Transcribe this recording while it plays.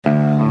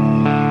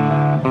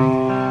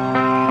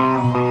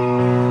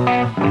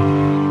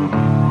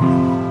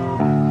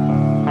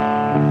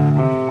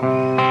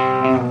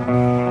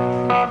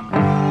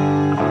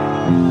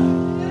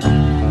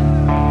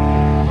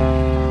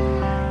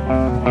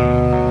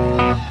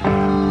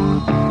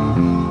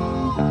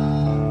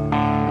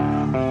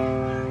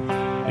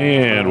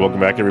welcome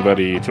back,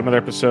 everybody, to another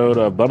episode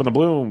of Bubba and the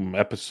Bloom,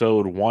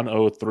 episode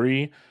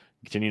 103.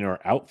 Continuing our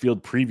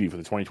outfield preview for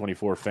the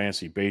 2024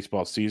 fantasy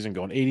baseball season,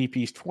 going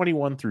ADPs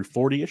 21 through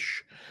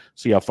 40-ish.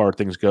 See how far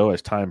things go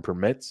as time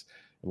permits.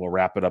 And we'll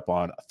wrap it up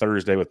on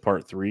Thursday with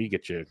part 3.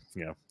 Get you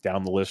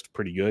down the list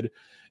pretty good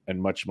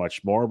and much,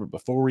 much more. But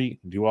before we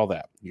do all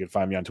that, you can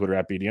find me on Twitter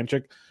at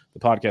BDNchick, the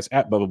podcast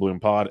at Bubba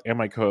Bloom Pod, and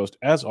my co-host,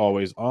 as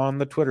always, on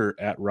the Twitter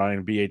at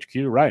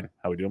RyanBHQ. Ryan,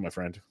 how we doing, my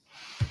friend?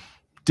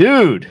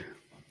 Dude,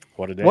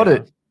 what a day!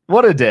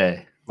 What a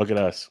day! Look at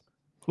us!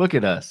 Look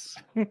at us!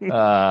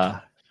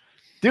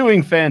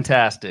 Doing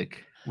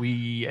fantastic.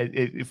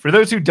 For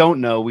those who don't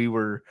know, we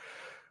are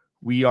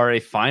a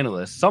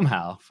finalist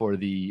somehow for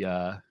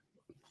the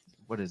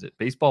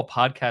Baseball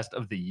Podcast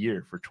of the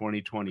Year for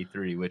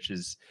 2023, which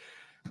is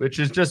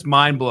just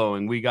mind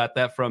blowing. We got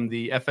that from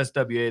the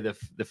FSWA,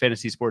 the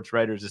Fantasy Sports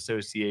Writers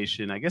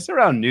Association. I guess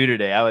around noon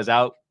today. I was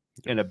out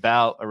and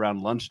about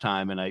around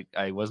lunchtime, and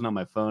I wasn't on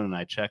my phone, and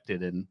I checked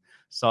it and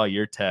saw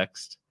your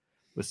text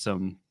with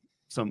some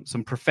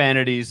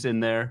profanities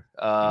in there,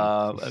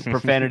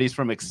 profanities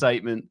from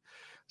excitement,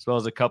 as well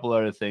as a couple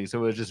other things. So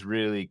it was just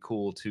really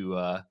cool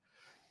to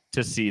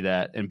see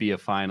that and be a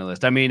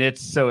finalist. I mean,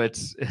 it's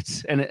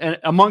and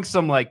amongst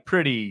some like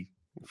pretty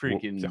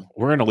freaking,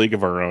 we're in a league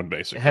of our own,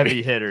 basically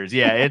heavy hitters.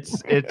 Yeah,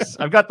 it's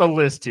I've got the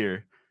list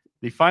here.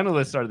 The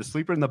finalists are the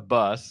Sleeper and the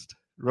Bust,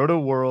 Roto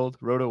World,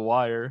 Roto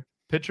Wire,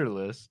 Pitcher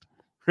List,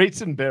 Rates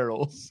and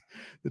Barrels,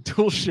 the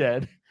Tool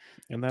Shed,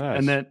 and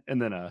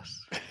then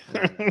us.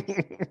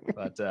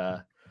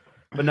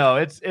 But no,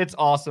 it's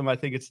awesome. I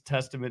think it's a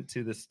testament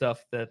to the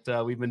stuff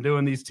that we've been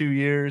doing these 2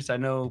 years. I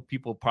know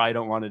people probably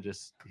don't want to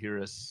just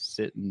hear us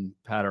sit and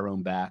pat our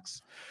own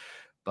backs,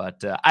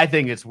 but I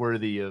think it's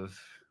worthy of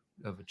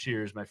a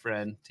cheers, my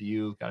friend, to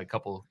you. Got a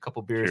couple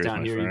beers cheers,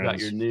 down here. Friends. You got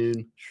your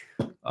noon.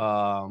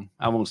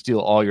 I won't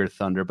steal all your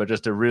thunder, but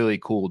just a really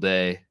cool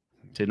day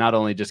to not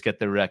only just get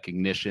the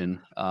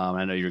recognition.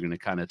 I know you're going to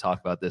kind of talk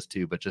about this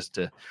too, but just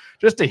to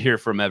hear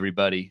from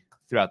everybody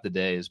throughout the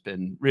day has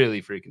been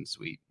really freaking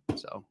sweet.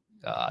 So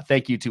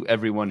thank you to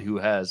everyone who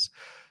has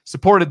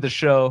supported the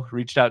show,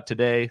 reached out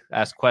today,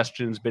 asked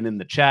questions, been in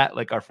the chat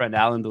like our friend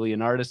Alan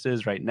DeLeonardis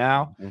is right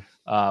now.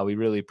 We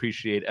really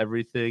appreciate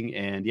everything.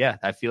 And yeah,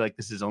 I feel like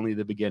this is only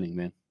the beginning,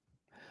 man.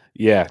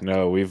 Yeah,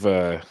 no, we've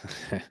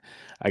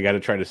I got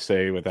to try to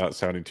say without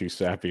sounding too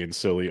sappy and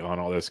silly on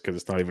all this, because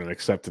it's not even an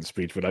acceptance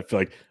speech, but I feel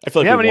like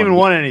we haven't even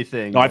won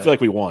anything. No, I feel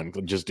like we won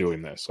just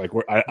doing this. Like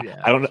I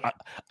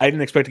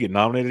didn't expect to get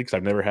nominated because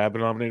I've never have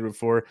been nominated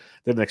before.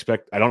 I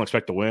don't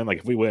expect to win. Like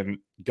if we win,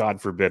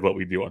 God forbid what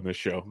we do on this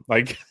show.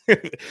 Like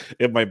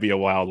it might be a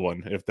wild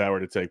one if that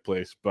were to take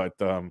place. But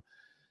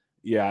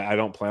yeah, I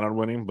don't plan on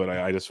winning, but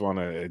I just want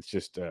to. It's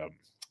just I'm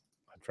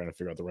trying to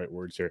figure out the right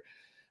words here.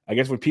 I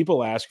guess when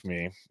people ask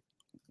me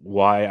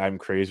why I'm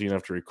crazy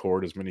enough to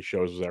record as many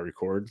shows as I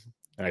record,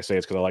 and I say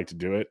it's because I like to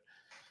do it,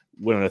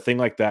 when a thing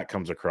like that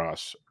comes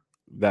across,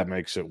 that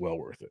makes it well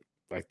worth it.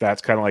 Like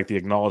that's kind of like the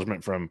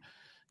acknowledgement from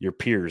your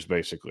peers,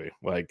 basically.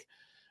 Like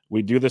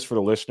we do this for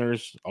the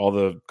listeners. All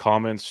the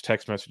comments,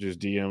 text messages,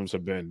 DMs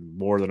have been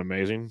more than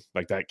amazing.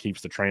 Like that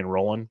keeps the train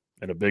rolling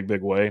in a big,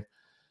 big way.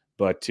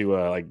 But to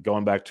like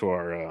going back to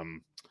our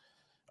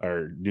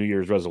New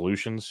Year's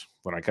resolutions,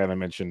 when I kind of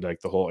mentioned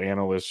like the whole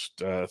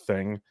analyst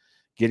thing,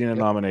 getting the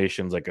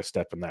nominations like a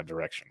step in that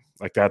direction.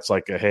 Like that's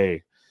like a,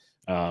 hey,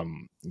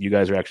 you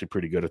guys are actually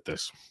pretty good at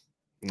this.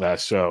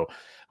 So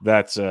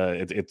that's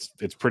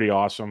it's pretty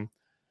awesome.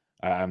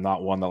 I'm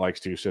not one that likes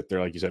to sit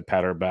there, like you said,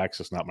 pat our backs.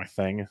 It's not my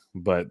thing,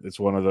 but it's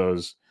one of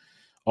those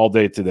all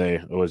day today.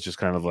 It was just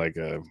kind of like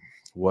a,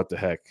 what the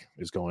heck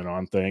is going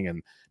on thing.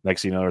 And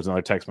next thing you know, there's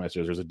another text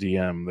message. There's a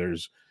DM.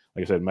 There's,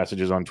 like I said,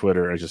 messages on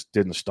Twitter. I just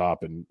didn't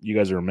stop. And you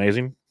guys are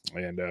amazing.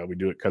 And we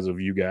do it because of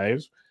you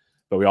guys.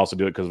 But we also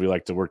do it because we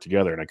like to work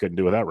together. And I couldn't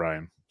do it without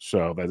Ryan.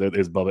 So that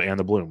is Bubba and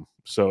the Bloom.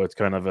 So it's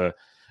kind of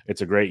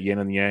it's a great yin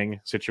and yang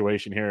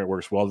situation here. It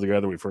works well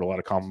together. We've heard a lot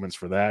of compliments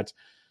for that.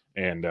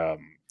 And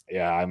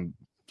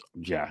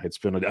it's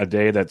been a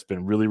day that's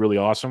been really, really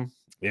awesome.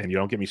 And you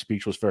don't get me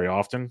speechless very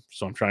often.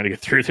 So I'm trying to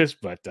get through this.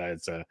 But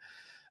it's an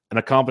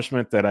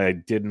accomplishment that I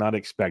did not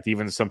expect.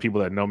 Even some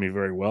people that know me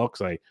very well,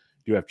 because I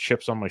do have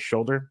chips on my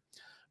shoulder,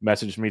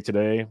 messaged me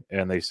today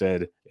and they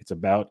said it's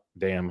about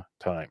damn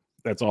time.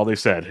 That's all they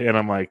said. And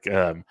I'm like,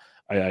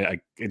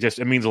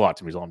 it means a lot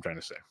to me is all I'm trying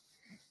to say.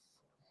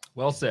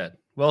 Well said.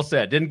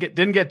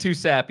 Didn't get too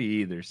sappy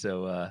either.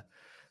 So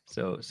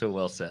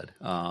well said.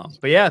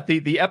 But yeah,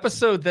 the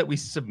episode that we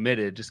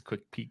submitted, just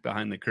quick peek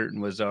behind the curtain,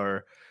 was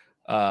our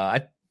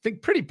I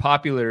think pretty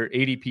popular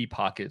ADP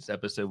Pockets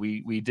episode.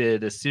 We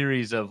did a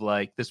series of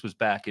like, this was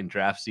back in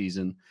draft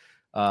season.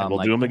 And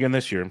we'll do them again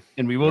this year.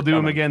 And we will do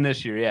them again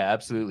this year. Yeah,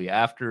 absolutely.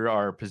 After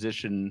our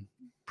position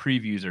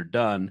previews are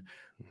done,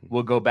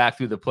 we'll go back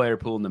through the player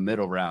pool in the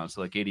middle round. So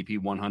like ADP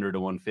 100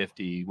 to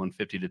 150,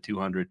 150 to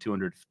 200,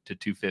 200 to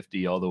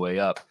 250, all the way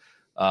up.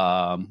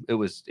 It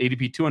was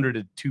ADP 200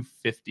 to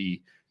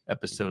 250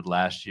 episode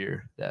last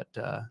year that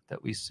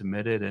we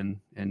submitted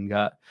and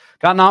got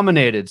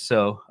nominated.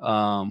 So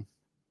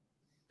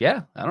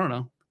yeah, I don't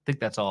know. think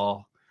that's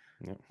all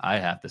I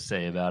have to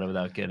say about it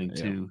without getting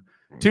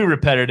too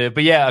repetitive.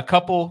 But yeah, a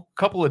couple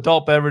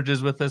adult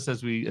beverages with us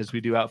as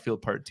we do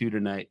Outfield Part 2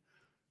 tonight,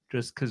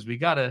 just because we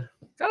gotta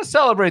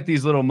celebrate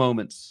these little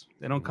moments.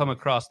 They don't come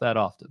across that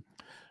often.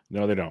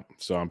 No, they don't.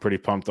 So I'm pretty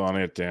pumped on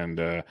it.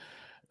 And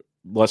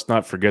let's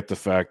not forget the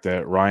fact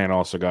that Ryan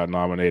also got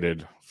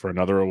nominated for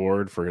another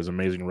award for his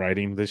amazing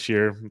writing this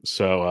year.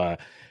 So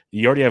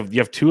you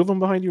have two of them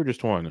behind you, or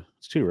just one?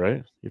 It's two, right?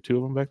 You have two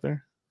of them back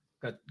there.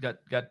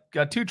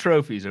 Got two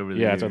trophies over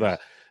there. Yeah, it's like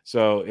that.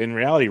 So in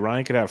reality,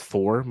 Ryan could have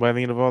four by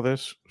the end of all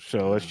this.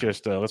 So let's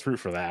just let's root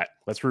for that.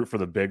 Let's root for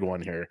the big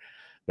one here.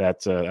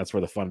 That's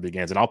where the fun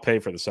begins, and I'll pay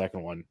for the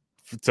second one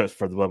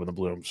for the Love and the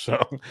Bloom. So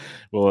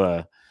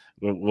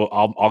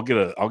I'll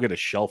get a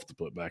shelf to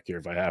put back here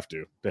if I have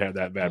to have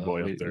that bad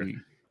boy up there.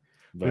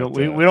 We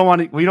don't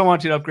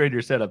want you to upgrade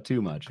your setup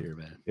too much here,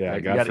 man. Yeah,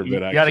 like, God forbid.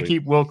 You got to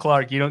keep Will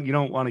Clark. You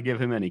don't want to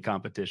give him any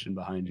competition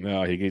behind you.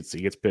 No, he gets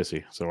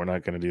pissy, so we're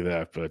not going to do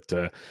that.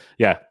 But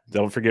yeah,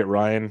 don't forget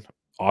Ryan.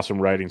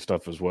 Awesome writing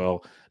stuff as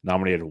well.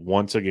 Nominated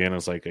once again.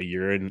 It's like a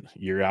year in,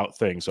 year out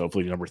thing. So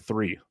hopefully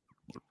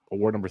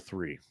award number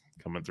 3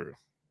 coming through.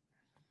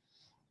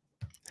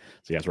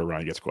 So that's where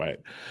Ryan gets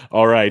quiet.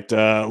 All right,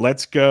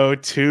 let's go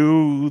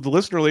to the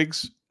listener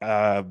leagues.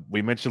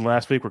 We mentioned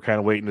last week we're kind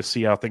of waiting to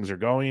see how things are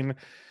going.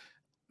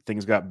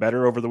 Things got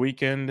better over the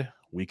weekend.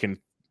 We can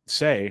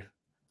say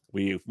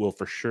we will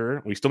for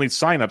sure. We still need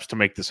signups to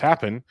make this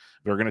happen.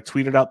 We're going to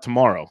tweet it out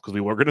tomorrow because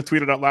we were going to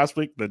tweet it out last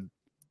week.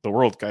 The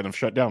world kind of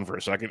shut down for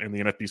a second in the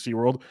NFBC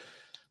world.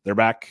 They're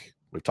back.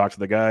 We've talked to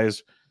the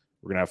guys.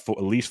 We're going to have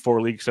at least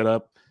 4 leagues set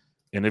up.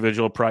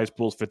 Individual prize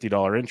pools,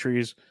 $50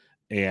 entries.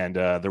 And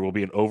there will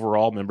be an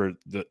overall. Remember,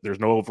 there's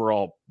no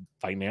overall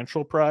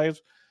financial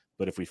prize.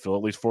 But if we fill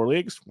at least 4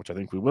 leagues, which I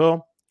think we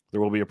will,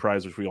 there will be a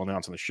prize which we will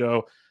announce on the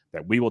show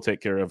that we will take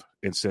care of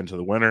and send to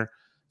the winner.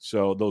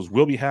 So those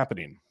will be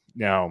happening.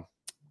 Now,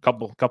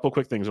 couple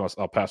quick things.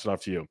 I'll pass it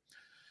off to you.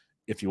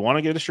 If you want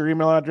to get us your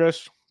email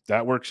address,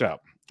 that works out.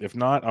 If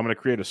not, I'm going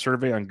to create a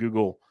survey on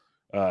Google,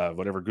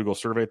 whatever Google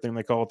survey thing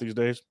they call it these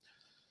days.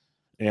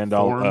 And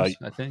forms,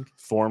 I think.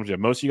 Forms. Yeah,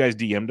 most of you guys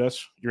DM'd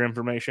us your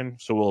information.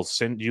 So we'll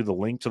send you the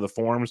link to the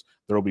forms.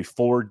 There will be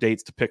 4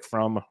 dates to pick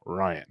from,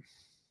 Ryan.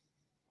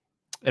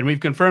 And we've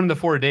confirmed the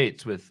 4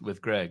 dates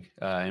with Greg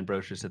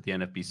Ambrosius at the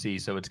NFBC.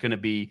 So it's going to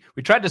be,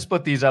 we tried to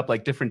split these up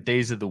like different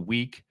days of the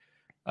week,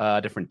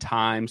 different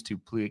times to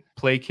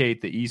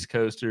placate the East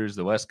Coasters,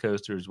 the West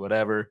Coasters,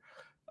 whatever.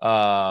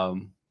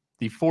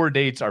 The 4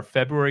 dates are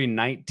February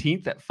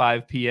 19th at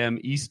 5 p.m.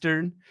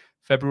 Eastern,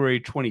 February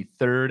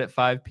 23rd at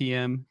 5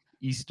 p.m.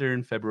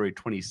 Eastern, February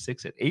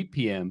 26th at 8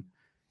 p.m.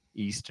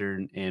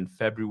 Eastern, and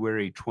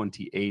February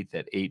 28th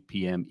at 8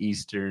 p.m.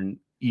 Eastern.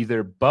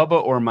 Either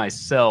Bubba or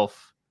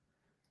myself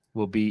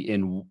will be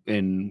in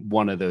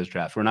one of those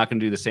drafts. We're not going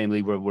to do the same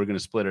league. We're going to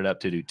split it up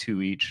to do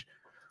 2 each.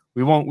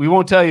 We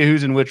won't tell you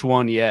who's in which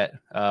one yet.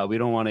 We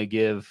don't want to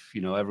give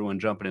everyone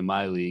jumping in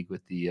my league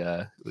with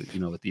the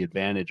with the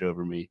advantage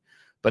over me.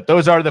 But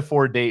those are the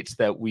 4 dates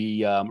that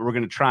we're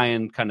going to try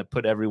and kind of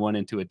put everyone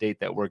into a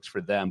date that works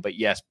for them. But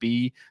yes,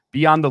 be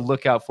on the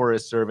lookout for a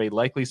survey,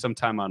 likely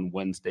sometime on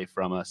Wednesday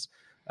from us,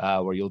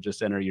 where you'll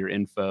just enter your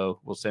info.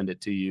 We'll send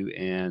it to you,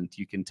 and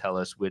you can tell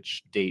us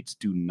which dates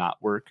do not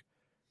work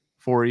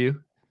for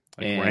you.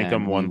 Rank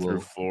them 1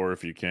 through 4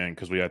 if you can,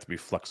 because we have to be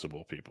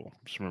flexible, people.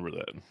 Just remember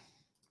that.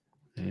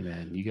 Hey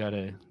man, you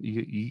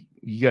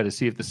gotta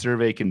see if the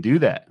survey can do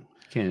that.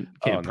 Can't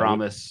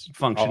promise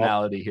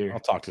functionality here. I'll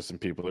talk to some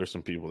people. There's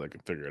some people that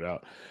can figure it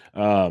out.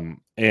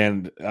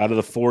 And out of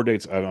the 4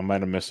 dates, I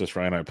might have missed this,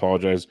 Ryan. I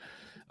apologize.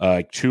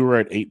 2 are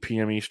at 8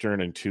 p.m. Eastern,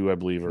 and 2, I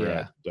believe, are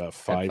at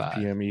 5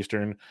 p.m.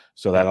 Eastern.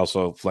 So that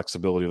also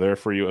flexibility there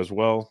for you as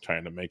well,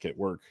 trying to make it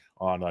work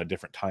on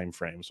different time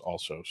frames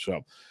also.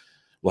 So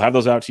we'll have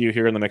those out to you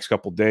here in the next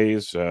couple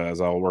days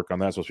as I'll work on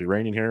that. It's supposed to be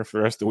raining here for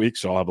the rest of the week,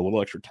 so I'll have a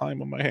little extra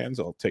time on my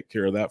hands. I'll take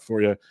care of that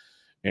for you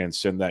and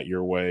send that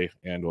your way,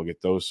 and we'll get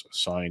those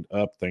signed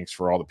up. Thanks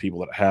for all the people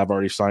that have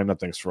already signed up.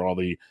 Thanks for all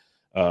the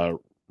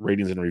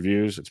ratings and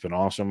reviews. It's been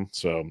awesome.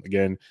 So,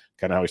 again,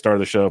 kind of how we started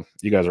the show.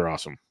 You guys are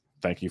awesome.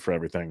 Thank you for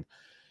everything.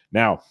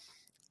 Now,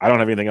 I don't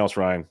have anything else,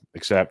 Ryan,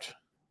 except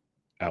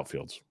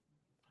outfields.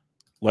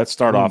 Let's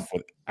start off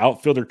with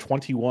outfielder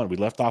 21. We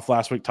left off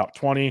last week, top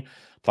 20,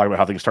 talking about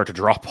how things start to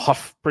drop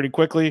off pretty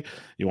quickly.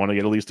 You want to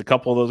get at least a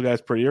couple of those guys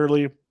pretty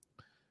early.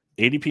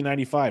 ADP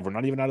 95. We're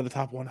not even out of the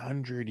top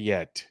 100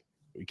 yet.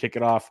 We kick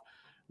it off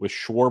with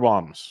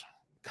Schwarbombs,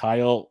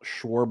 Kyle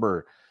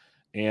Schwarber.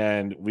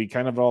 And we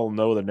kind of all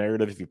know the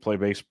narrative if you play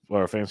baseball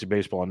or fantasy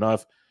baseball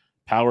enough.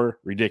 Power,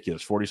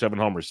 ridiculous. 47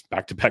 homers,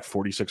 back-to-back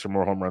 46 or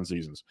more home run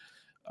seasons.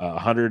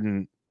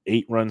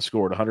 108 runs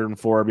scored,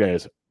 104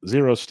 RBIs,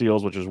 0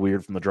 steals, which is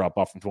weird from the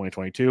drop-off from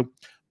 2022.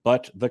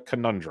 But the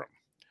conundrum,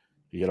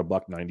 you get a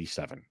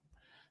 $197.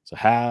 So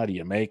how do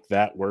you make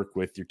that work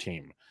with your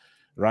team?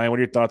 Ryan, what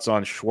are your thoughts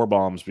on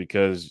Schwarbombs?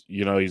 Because,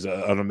 he's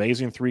an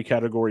amazing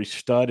 3-category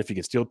stud. If he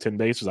could steal 10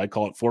 bases, I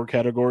call it 4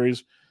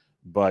 categories.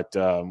 But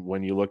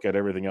when you look at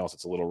everything else,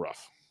 it's a little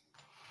rough.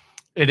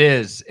 It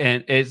is,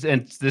 and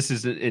this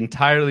is an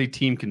entirely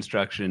team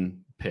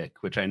construction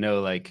pick, which I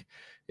know like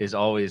is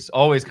always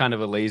kind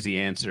of a lazy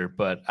answer.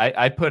 But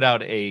I put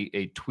out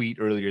a tweet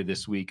earlier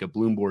this week, a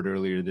Bloom board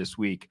earlier this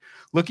week,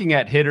 looking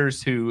at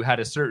hitters who had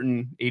a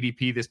certain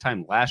ADP this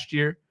time last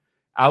year,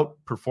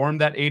 outperformed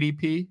that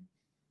ADP,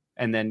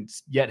 and then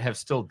yet have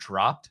still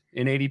dropped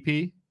in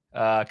ADP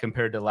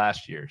compared to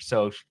last year.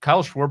 So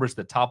Kyle Schwarber's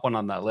the top one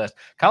on that list.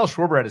 Kyle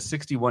Schwarber had a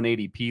 61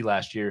 ADP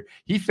last year.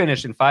 He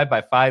finished in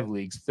 5x5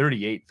 leagues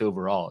 38th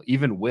overall,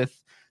 even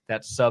with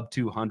that sub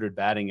 200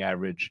 batting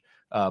average,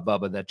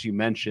 Bubba, that you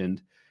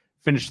mentioned.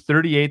 Finished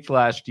 38th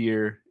last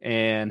year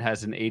and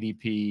has an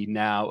ADP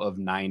now of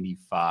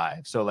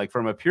 95. So like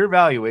from a pure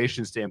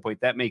valuation standpoint,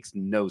 that makes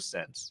no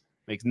sense.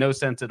 Makes no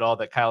sense at all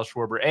that Kyle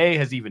Schwarber, A,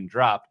 has even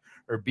dropped,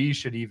 or B,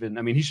 should even,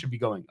 I mean, he should be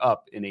going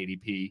up in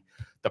ADP.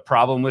 The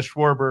problem with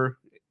Schwarber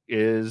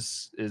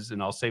is,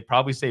 and I'll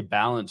probably say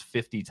balance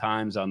 50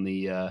 times on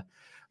the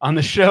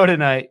show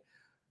tonight,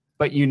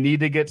 but you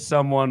need to get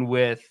someone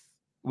with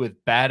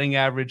batting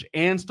average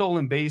and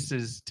stolen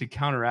bases to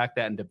counteract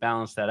that and to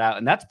balance that out.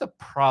 And that's the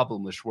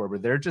problem with Schwarber.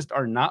 There just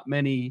are not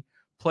many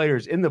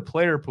players in the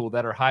player pool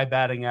that are high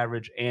batting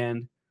average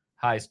and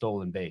high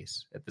stolen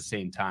base at the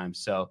same time.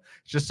 So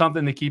it's just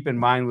something to keep in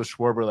mind with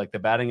Schwarber. Like the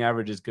batting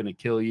average is going to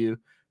kill you.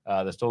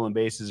 The stolen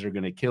bases are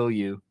going to kill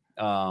you.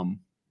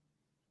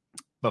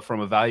 But from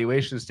a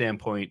valuation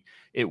standpoint,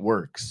 it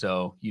works.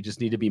 So you just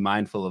need to be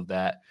mindful of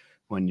that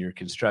when you're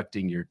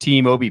constructing your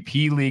team.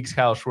 OBP leagues,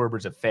 Kyle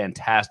Schwarber's a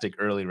fantastic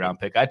early round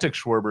pick. I took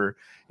Schwarber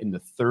in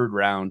the 3rd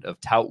round of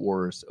Tout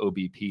Wars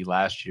OBP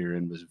last year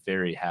and was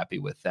very happy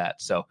with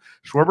that. So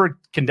Schwarber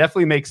can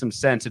definitely make some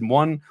sense. And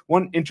one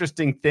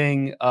interesting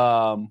thing,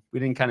 we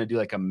didn't kind of do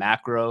like a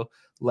macro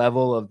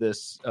level of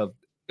this of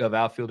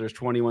outfielders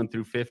 21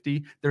 through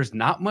 50. There's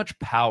not much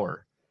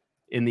power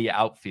in the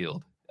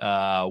outfield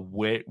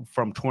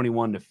from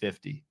 21 to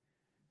 50.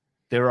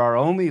 There are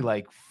only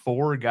like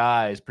 4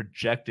 guys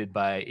projected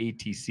by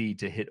ATC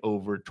to hit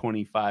over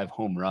 25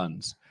 home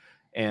runs.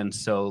 And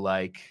so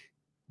like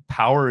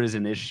power is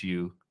an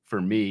issue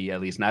for me,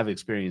 at least. And I've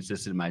experienced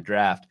this in my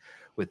draft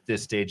with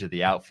this stage of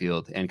the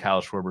outfield, and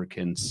Kyle Schwarber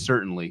can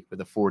certainly,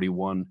 with a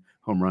 41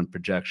 home run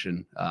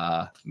projection,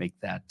 make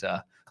that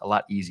a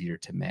lot easier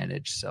to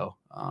manage. So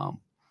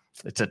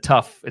it's a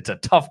tough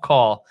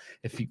call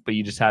but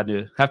you just have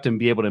to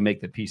be able to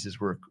make the pieces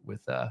work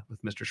with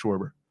Mr.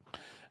 Schwarber.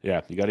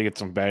 Yeah, you got to get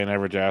some batting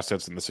average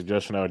assets, and the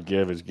suggestion I would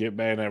give is get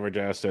batting average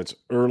assets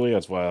early.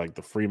 That's why I like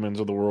the Freemans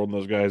of the world and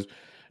those guys.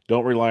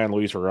 Don't rely on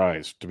Luis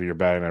Ariz to be your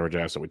batting average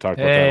asset. We talked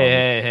about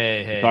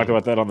that. We talked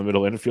about that on the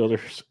middle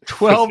infielders.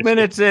 12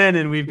 minutes in,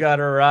 and we've got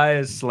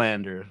Ariz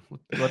slander.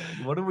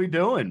 What are we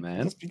doing,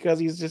 man? It's because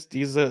he's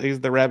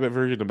the rabbit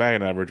version of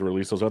batting average, where at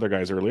least those other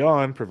guys early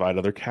on provide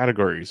other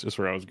categories. That's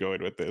where I was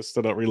going with this.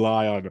 So don't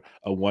rely on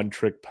a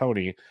one-trick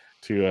pony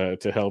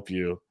to help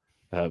you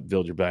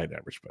build your batting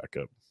average back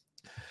up.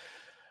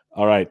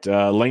 All right,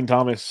 Lane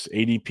Thomas,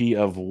 ADP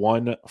of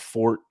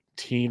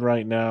 114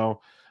 right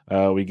now.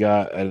 We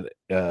got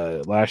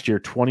last year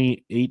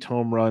 28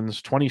 home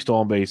runs, 20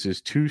 stolen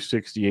bases,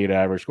 268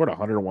 average, scored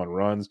 101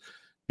 runs.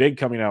 Big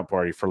coming out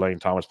party for Lane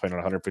Thomas, playing on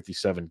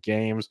 157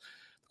 games.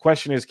 The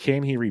question is,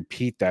 can he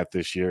repeat that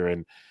this year?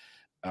 And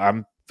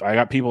I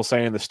got people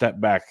saying the step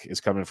back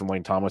is coming from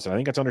Lane Thomas, and I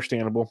think that's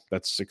understandable.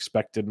 That's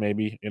expected,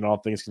 maybe, in all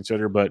things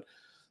considered, but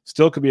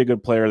still could be a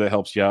good player that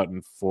helps you out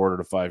in 4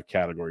 to 5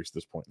 categories at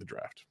this point in the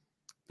draft.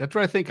 That's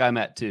where I think I'm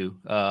at too.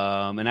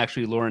 And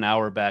actually, Lauren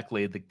Auerbach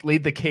laid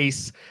the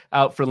case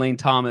out for Lane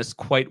Thomas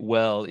quite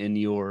well in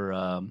your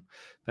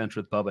Bench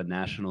with Bubba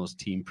Nationals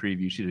team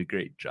preview. She did a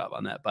great job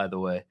on that, by the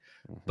way.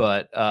 Mm-hmm.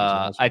 But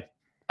awesome.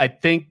 I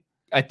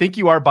think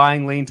you are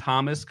buying Lane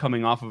Thomas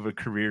coming off of a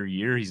career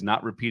year. He's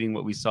not repeating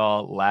what we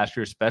saw last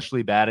year,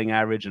 especially batting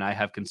average, and I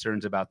have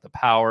concerns about the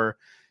power.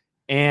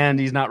 And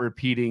he's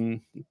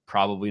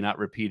probably not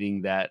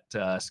repeating that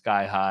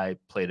sky high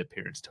plate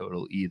appearance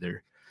total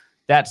either.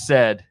 That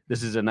said,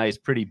 this is a nice,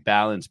 pretty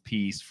balanced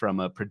piece from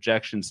a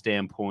projection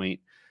standpoint.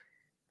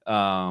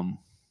 Where's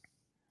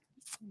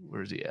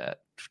he at?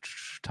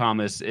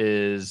 Thomas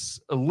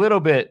is a little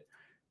bit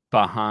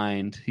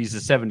behind. He's the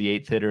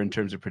 78th hitter in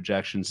terms of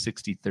projection,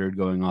 63rd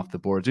going off the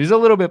board. So he's a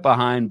little bit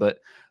behind, but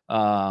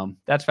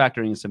that's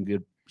factoring in some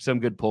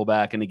good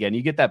pullback. And again,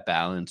 you get that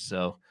balance.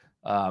 So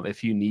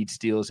if you need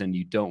steals and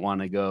you don't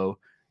want to go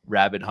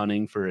rabbit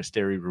hunting for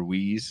Esteury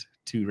Ruiz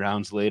 2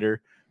 rounds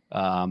later,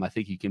 I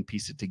think you can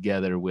piece it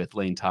together with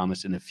Lane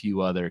Thomas and a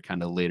few other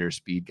kind of later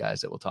speed guys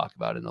that we'll talk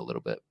about in a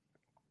little bit.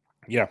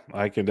 Yeah,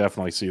 I can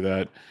definitely see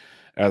that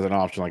as an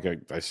option. Like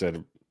I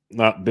said,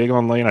 not big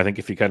on Lane. I think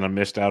if he kind of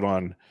missed out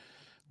on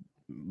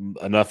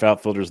enough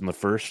outfielders in the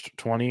first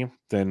 20,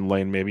 then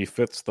Lane maybe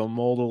fits the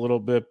mold a little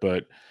bit.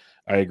 But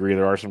I agree,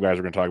 there are some guys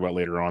we're going to talk about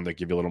later on that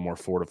give you a little more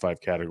 4 to 5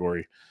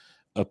 category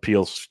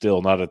appeal.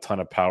 Still not a ton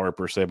of power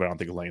per se, but I don't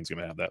think Lane's going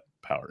to have that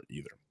power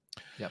either.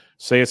 Yep.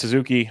 Seiya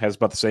Suzuki has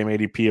about the same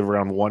ADP of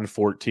around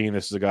 114.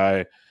 This is a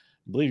guy I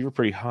believe you're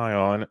pretty high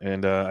on,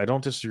 and I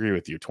don't disagree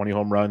with you. 20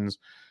 home runs,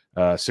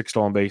 6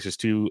 stolen bases,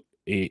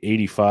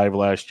 285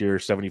 last year,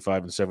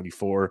 75 and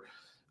 74.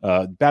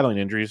 Battling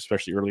injuries,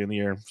 especially early in the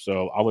year.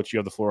 So I'll let you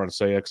have the floor on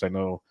Seiya, because I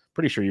know,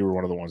 pretty sure you were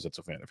one of the ones that's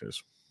a fan of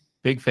his.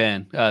 Big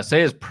fan.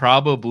 Seiya is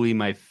probably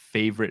my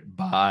favorite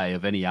buy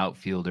of any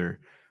outfielder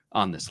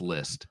on this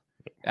list,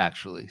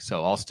 actually.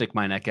 So I'll stick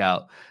my neck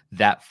out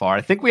that far.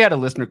 I think we had a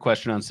listener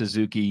question on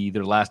Suzuki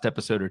either last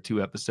episode or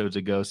 2 episodes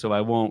ago, so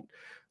I won't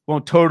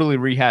totally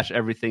rehash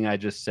everything I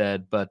just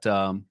said, but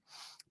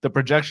the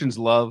projections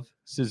love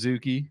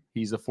Suzuki.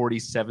 He's a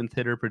 47th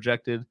hitter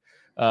projected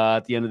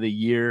at the end of the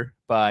year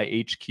by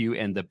HQ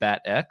and the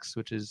BATX,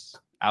 which is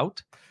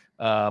out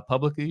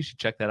publicly. You should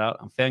check that out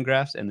on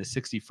Fangraphs, and the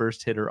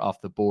 61st hitter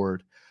off the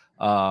board.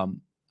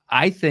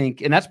 I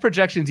think, and that's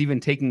projections even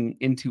taking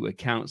into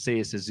account,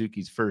 Seiya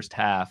Suzuki's first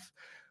half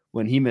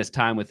when he missed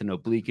time with an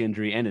oblique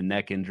injury and a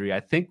neck injury. I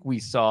think we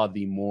saw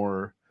the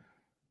more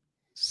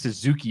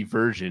Suzuki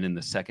version in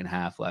the second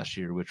half last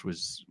year, which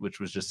was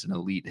just an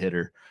elite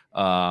hitter.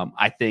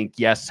 I think,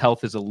 yes,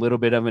 health is a little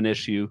bit of an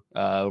issue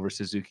over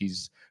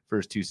Suzuki's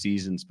first 2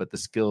 seasons, but the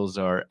skills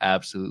are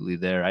absolutely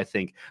there. I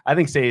think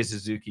Seiya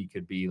Suzuki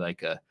could be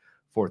like a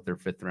 4th or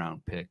 5th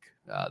round pick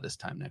this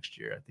time next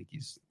year. I think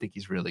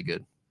he's really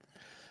good.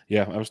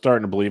 Yeah, I'm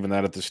starting to believe in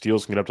that. If the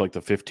steals can get up to like the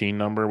 15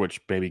 number,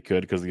 which maybe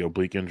could because of the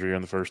oblique injury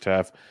in the first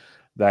half,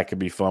 that could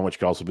be fun, which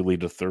could also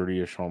lead to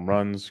 30-ish home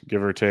runs,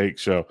 give or take.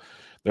 So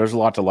there's a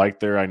lot to like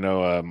there. I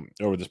know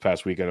over this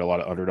past week I had a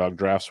lot of underdog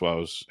drafts while I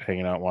was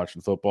hanging out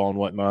watching football and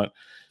whatnot.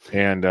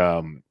 And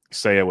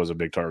Seiya was a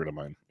big target of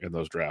mine in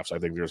those drafts. I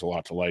think there's a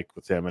lot to like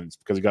with him, and it's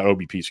because he got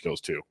OBP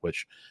skills too,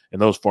 which in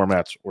those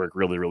formats work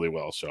really, really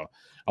well. So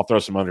I'll throw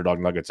some underdog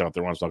nuggets out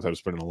there once. I've been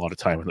spending a lot of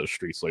time in those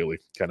streets lately,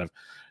 kind of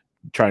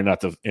trying not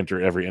to enter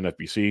every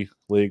NFBC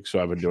league.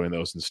 So I've been doing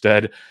those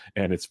instead.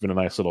 And it's been a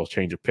nice little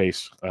change of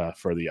pace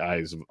for the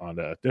eyes on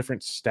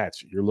different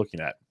stats you're looking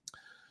at.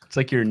 It's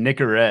like your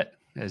Nicorette.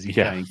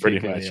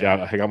 Pretty much.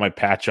 Yeah, I got my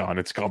patch on.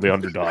 It's called the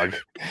Underdog.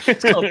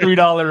 It's called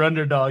 $3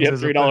 Underdogs. Yeah,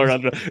 $3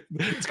 Underdog.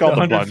 It's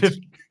called the bunt.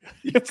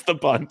 It's the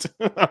bunt.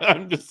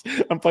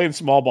 I'm playing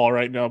small ball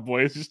right now,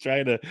 boys. Just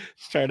trying to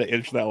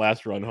inch that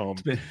last run home.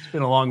 It's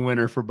been a long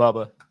winter for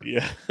Bubba.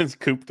 Yeah, it's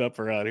cooped up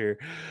around here.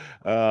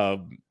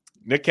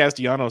 Nick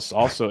Castellanos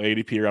also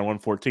ADP around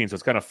 114, so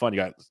it's kind of fun.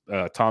 You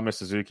got Thomas,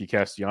 Suzuki,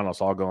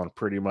 Castellanos all going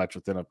pretty much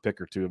within a pick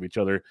or two of each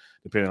other,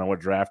 depending on what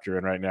draft you're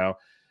in right now.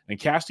 And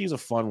Casty is a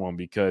fun one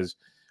because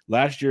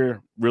last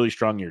year, really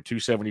strong year,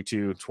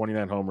 272,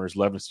 29 homers,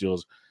 11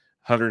 steals,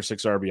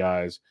 106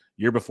 RBIs.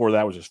 Year before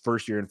that was his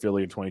first year in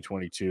Philly in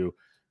 2022,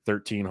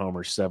 13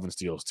 homers, 7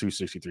 steals,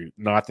 263.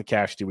 Not the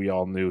Casty we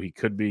all knew he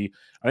could be.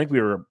 I think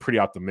we were pretty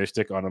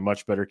optimistic on a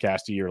much better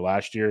Casty year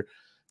last year.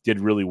 Did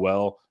really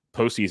well.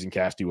 Postseason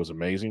Casty was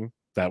amazing.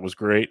 That was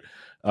great.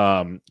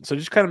 So it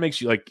just kind of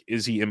makes you like,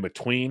 is he in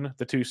between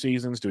the 2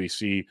 seasons? Do we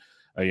see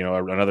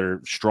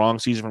another strong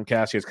season from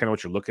Casty? It's kind of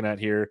what you're looking at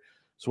here.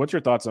 So what's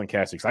your thoughts on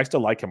Casty? Because I still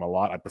like him a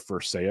lot. I prefer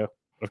Seiya,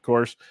 of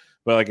course.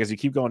 But like as you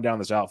keep going down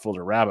this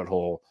outfielder rabbit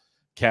hole,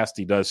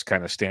 Casty does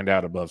kind of stand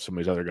out above some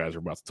of these other guys we're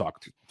about to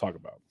talk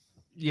about.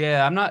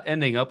 Yeah, I'm not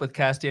ending up with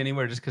Casty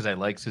anywhere just because I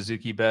like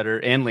Suzuki better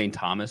and Lane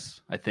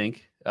Thomas, I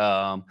think.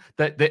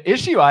 The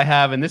issue I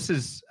have, and this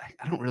is,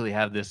 I don't really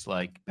have this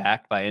like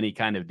backed by any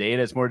kind of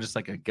data. It's more just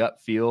like a gut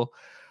feel.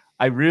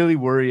 I really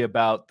worry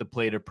about the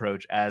plate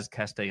approach as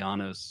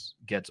Castellanos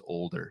gets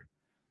older.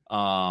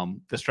 The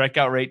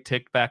strikeout rate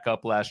ticked back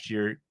up last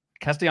year.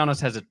 Castellanos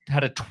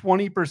had a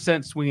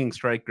 20% swinging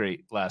strike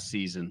rate last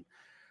season,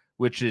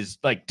 which is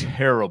like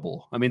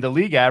terrible. I mean, the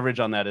league average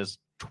on that is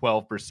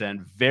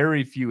 12%.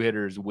 Very few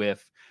hitters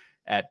whiff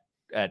at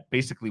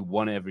basically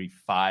 1 every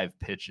 5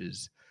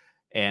 pitches.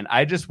 And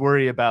I just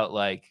worry about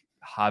like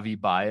Javi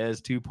Baez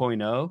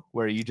 2.0,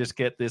 where you just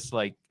get this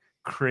like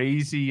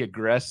crazy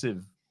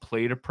aggressive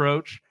plate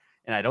approach.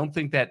 And I don't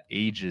think that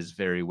ages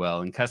very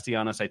well. And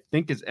Castellanos, I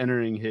think, is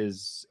entering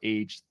his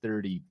age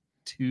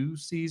 32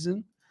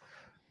 season.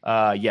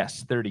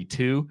 Yes,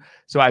 32.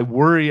 So I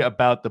worry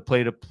about the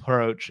plate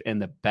approach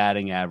and the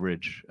batting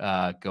average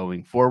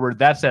going forward.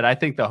 That said, I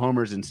think the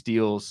homers and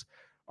steals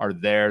are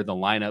there. The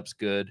lineup's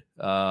good.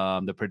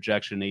 The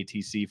projection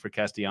ATC for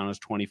Castellanos,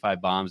 25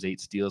 bombs,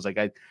 8 steals. Like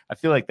I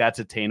feel like that's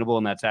attainable,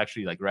 and that's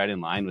actually like right in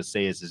line with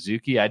Seiya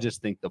Suzuki. I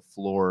just think the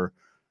floor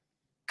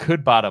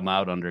could bottom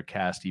out under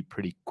Casty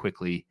pretty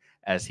quickly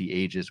as he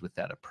ages with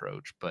that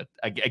approach. But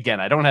again,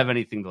 I don't have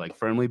anything to like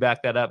firmly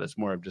back that up. It's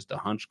more of just a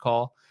hunch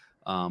call.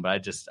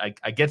 But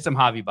I get some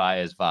Javi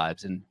Baez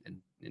vibes, and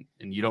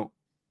you don't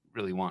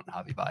really want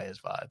Javi Baez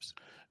vibes.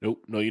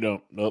 Nope, no, you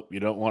don't. Nope, you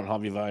don't want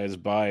Javi Baez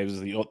vibes.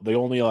 The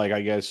only like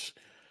I guess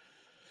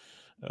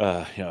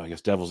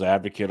devil's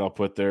advocate I'll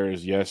put there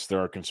is yes, there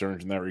are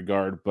concerns in that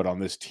regard, but on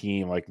this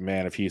team, like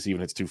man, if he's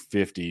even hits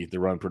 250, the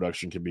run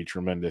production can be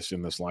tremendous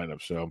in this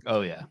lineup. So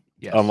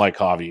yes. Unlike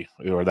Javi,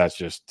 or that's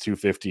just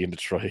 250 in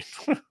Detroit.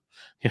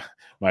 Yeah,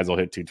 might as well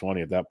hit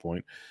 220 at that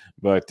point.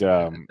 But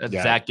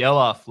Zach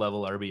Geloff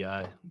level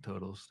RBI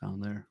totals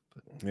down there.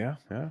 Yeah.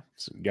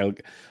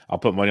 I'll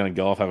put money on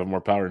Golf having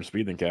more power and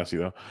speed than Cassie,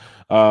 though.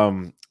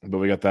 But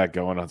we got that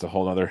going. That's a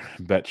whole other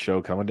bet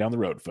show coming down the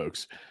road,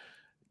 folks.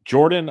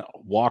 Jordan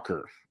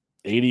Walker,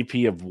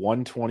 ADP of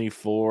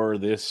 124.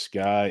 This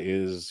guy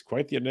is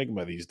quite the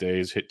enigma these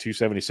days. Hit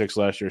 276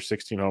 last year,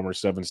 16 homers,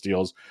 7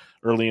 steals.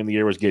 Early in the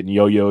year was getting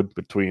yo-yoed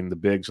between the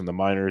bigs and the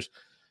minors.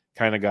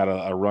 Kind of got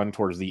a run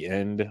towards the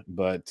end,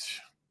 but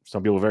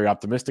some people are very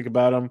optimistic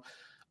about him.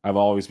 I've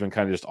always been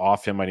kind of just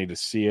off him. I need to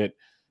see it.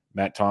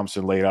 Matt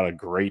Thompson laid out a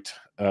great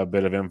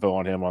bit of info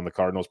on him on the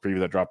Cardinals preview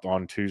that dropped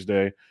on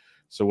Tuesday.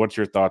 So what's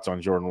your thoughts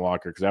on Jordan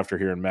Walker? Because after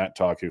hearing Matt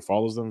talk, who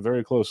follows them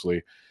very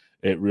closely,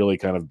 it really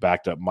kind of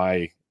backed up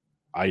my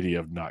idea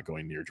of not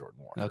going near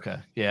Jordan Walker. Okay.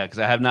 Yeah, because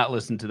I have not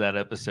listened to that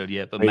episode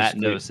yet, but Matt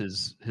knows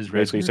his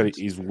basically he said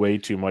he's way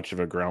too much of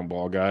a ground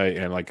ball guy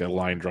and like a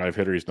line drive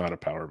hitter. He's not a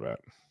power bat.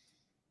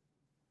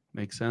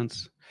 Makes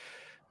sense.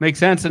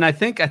 And I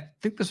think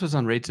this was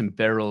on Rates and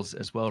Barrels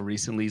as well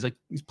recently.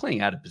 He's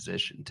playing out of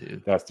position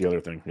too. That's the other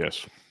thing.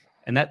 Yes.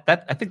 And that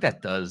I think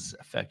that does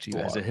affect you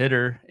as a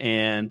hitter.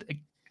 And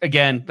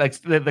again, like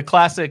the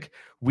classic,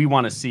 we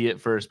want to see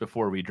it first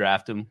before we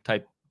draft him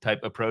type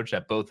approach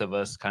that both of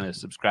us kind of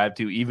subscribe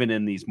to, even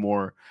in these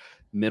more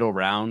middle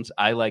rounds.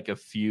 I like a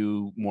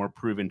few more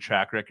proven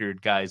track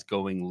record guys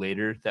going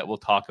later that we'll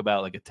talk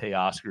about, like a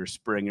Teoscar,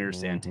 Springer,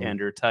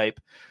 Santander type.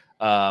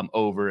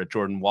 Over at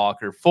Jordan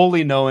Walker,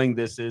 fully knowing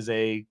this is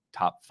a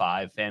top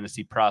 5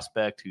 fantasy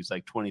prospect who's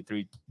like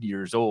 23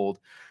 years old,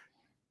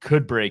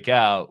 could break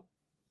out.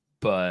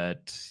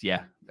 But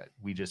yeah,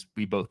 we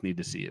both need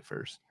to see it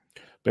first.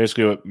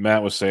 Basically what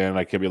Matt was saying,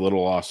 I could be a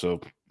little lost,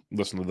 so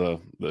listen to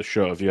the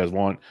show if you guys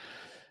want.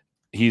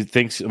 He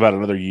thinks about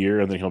another year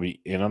and then he'll be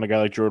in on a guy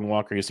like Jordan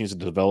Walker. He just needs to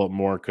develop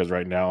more because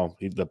right now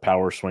the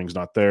power swing's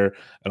not there.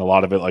 And a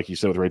lot of it, like you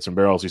said, with Rates and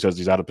Barrels, he says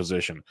he's out of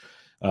position.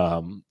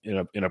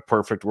 In a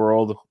perfect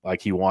world,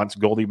 like he wants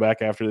Goldie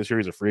back after this year.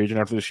 He's a free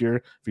agent after this year.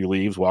 If he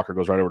leaves, Walker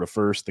goes right over to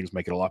first. Things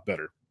make it a lot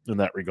better in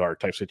that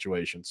regard type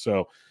situation.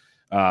 So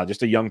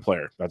just a young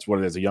player. That's what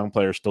it is. A young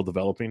player still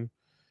developing.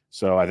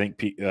 So I think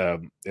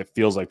it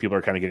feels like people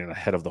are kind of getting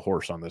ahead of the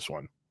horse on this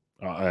one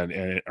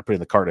and are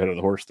putting the cart ahead of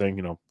the horse thing,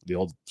 the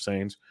old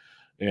sayings.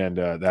 And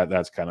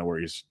that's kind of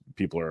where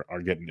people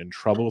are getting in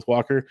trouble with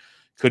Walker.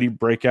 Could he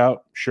break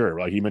out? Sure.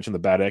 Like you mentioned, the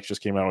BATX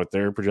just came out with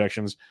their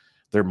projections.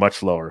 They're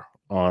much lower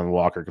on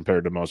Walker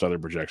compared to most other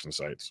projection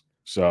sites.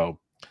 So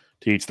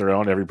to each their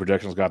own, every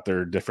projection's got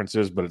their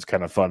differences, but it's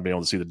kind of fun being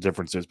able to see the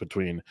differences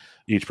between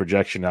each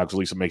projection now, because at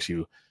least it makes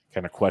you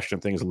kind of question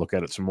things and look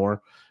at it some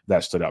more.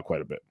 That stood out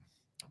quite a bit.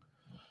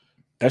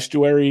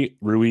 Estuary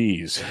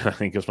Ruiz. I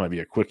think this might be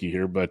a quickie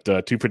here, but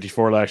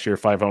 254 last year,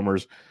 5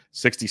 homers,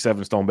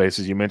 67 stolen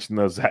bases. You mentioned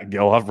those Zach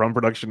Geloff run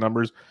production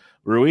numbers.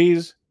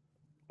 Ruiz,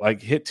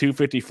 hit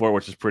 254,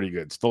 which is pretty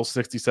good. Stole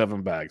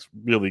 67 bags.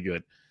 Really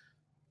good.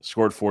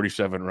 Scored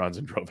 47 runs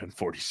and drove in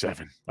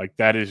 47.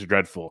 That is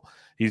dreadful.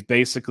 He's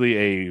basically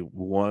a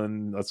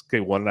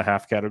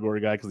 1.5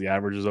 category guy because the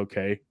average is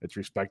okay. It's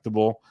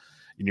respectable.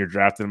 And you're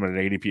drafting him at an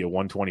ADP of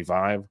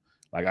 125.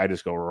 I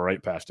just go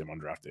right past him on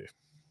draft day.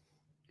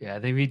 Yeah, I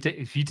think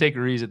if you take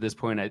Ruiz at this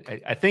point,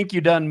 I think you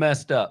done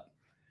messed up.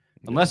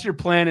 Unless your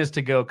plan is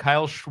to go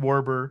Kyle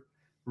Schwarber,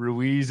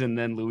 Ruiz, and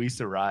then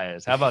Luis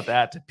Arias. How about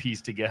that to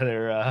piece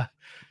together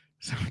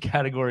some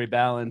category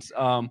balance?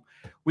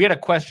 We had a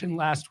question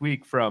last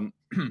week from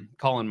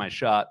Calling My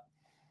Shot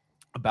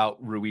about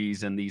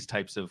Ruiz and these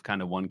types of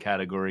kind of one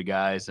category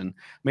guys, and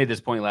made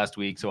this point last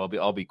week, so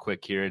I'll be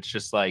quick here. It's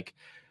just like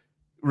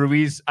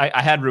Ruiz.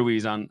 I had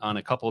Ruiz on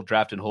a couple of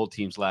draft and hold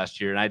teams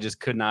last year, and I just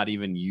could not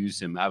even use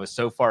him. I was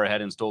so far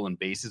ahead in stolen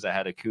bases. I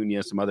had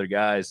Acuna, some other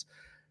guys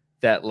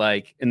that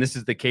and this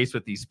is the case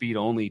with these speed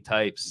only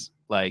types,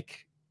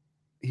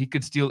 he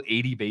could steal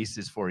 80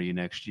 bases for you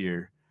next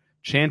year.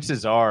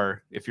 Chances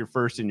are, if you're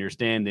first in your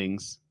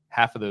standings,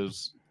 half of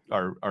those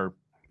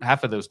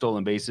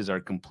stolen bases are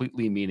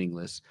completely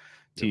meaningless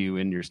to you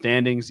in your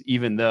standings,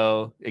 even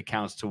though it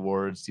counts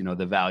towards,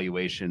 the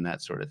valuation,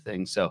 that sort of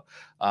thing. So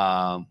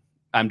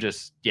I'm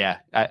just,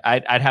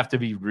 I'd have to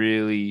be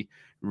really,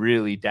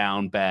 really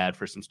down bad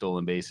for some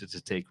stolen bases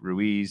to take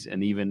Ruiz.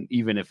 And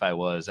even if I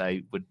was,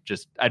 I'd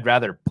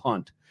rather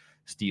punt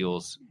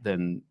steals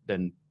than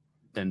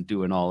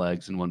do an all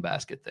eggs in one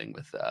basket thing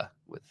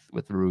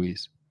with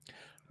Ruiz.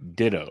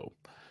 Ditto.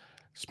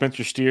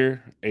 Spencer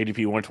Steer, ADP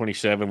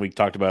 127. We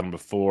talked about him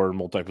before,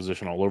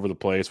 multi-position all over the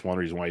place. One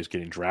reason why he's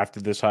getting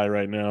drafted this high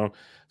right now.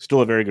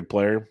 Still a very good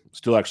player.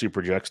 Still actually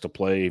projects to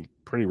play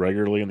pretty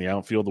regularly in the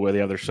outfield the way they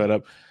have their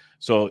setup.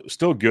 So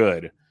still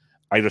good.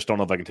 I just don't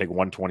know if I can take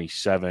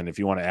 127. If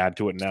you want to add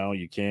to it now,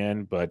 you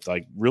can. But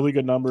really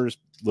good numbers,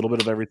 a little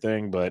bit of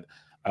everything. But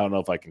I don't know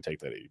if I can take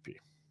that ADP.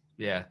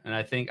 Yeah, and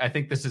I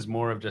think this is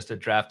more of just a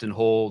draft and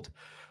hold,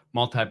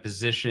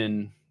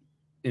 multi-position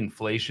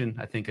inflation.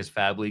 I think as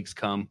fab leagues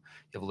come,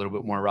 you have a little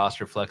bit more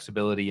roster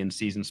flexibility in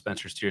season.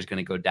 Spencer Steer is going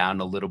to go down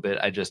a little bit.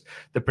 I just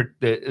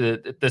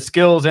the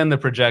skills and the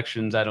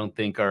projections I don't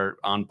think are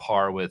on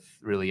par with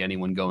really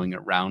anyone going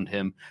around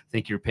him. I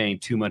think you're paying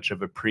too much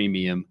of a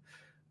premium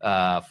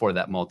for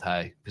that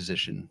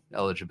multi-position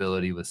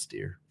eligibility with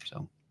steer.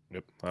 So,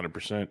 yep,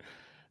 100%.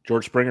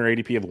 George Springer,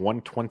 ADP of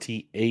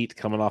 128,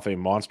 coming off a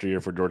monster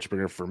year for George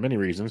Springer for many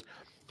reasons.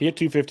 He had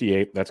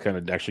 258. That's kind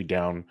of actually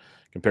down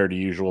compared to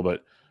usual,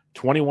 but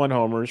 21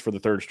 homers for the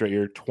third straight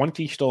year,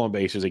 20 stolen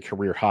bases, a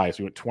career high. So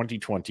he went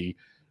 20-20,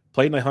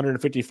 played in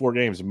 154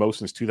 games, most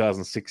since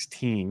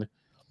 2016,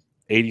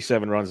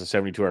 87 runs and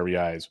 72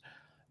 RBIs.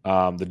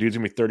 The dude's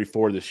going to be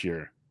 34 this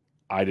year.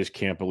 I just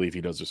can't believe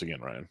he does this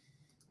again, Ryan.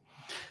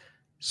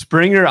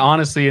 Springer,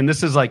 honestly, and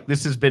this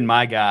has been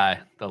my guy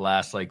the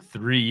last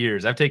 3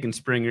 years. I've taken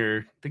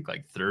Springer, I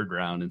think third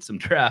round in some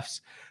drafts,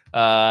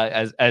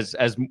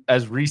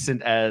 as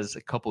recent as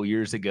a couple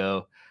years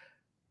ago.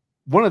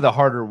 One of the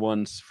harder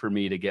ones for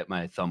me to get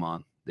my thumb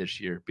on this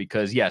year,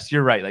 because yes,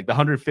 you're right. The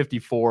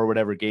 154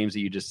 whatever games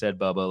that you just said,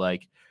 Bubba,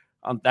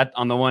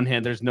 on the one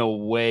hand, there's no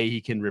way he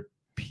can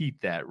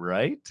repeat that,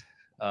 right?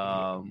 It's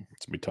gonna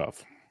be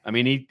tough. I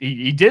mean,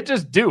 he did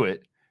just do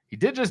it. He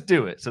did just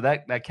do it. So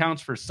that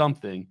counts for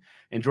something.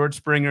 And George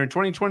Springer in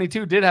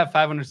 2022 did have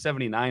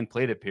 579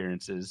 plate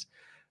appearances.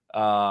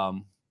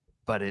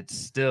 But it's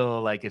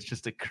still it's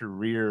just a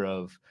career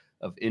of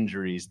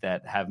injuries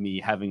that have me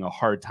having a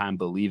hard time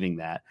believing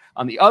that.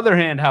 On the other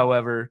hand,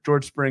 however,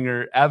 George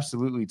Springer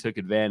absolutely took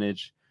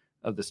advantage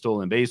of the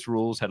stolen base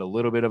rules, had a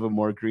little bit of a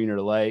more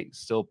greener light,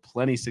 still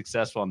plenty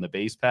successful on the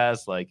base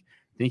pass. I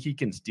think he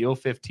can steal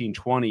 15,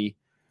 20.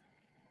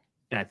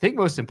 And I think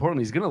most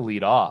importantly, he's going to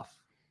lead off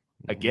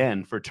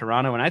again for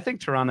Toronto. And I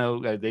think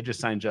Toronto, they just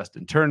signed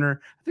Justin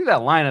Turner. I think that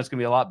lineup's going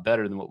to be a lot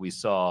better than what we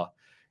saw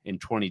in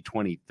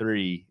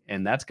 2023.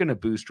 And that's going to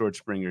boost George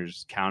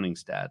Springer's counting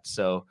stats.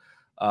 So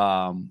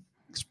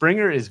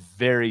Springer is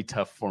very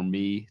tough for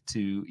me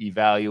to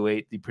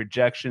evaluate. The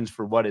projections,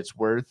 for what it's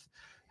worth,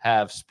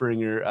 have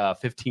Springer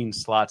 15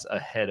 slots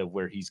ahead of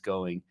where he's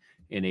going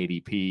in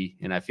ADP.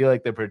 And I feel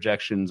like the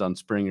projections on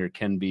Springer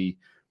can be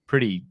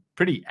pretty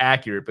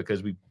accurate,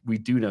 because we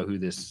do know who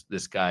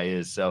this guy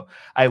is. So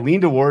I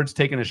lean towards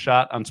taking a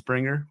shot on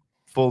Springer,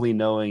 fully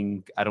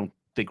knowing I don't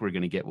think we're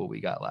going to get what we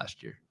got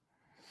last year.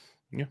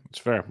 Yeah, it's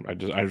fair. I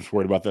just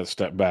worried about that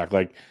step back.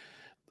 Like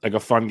a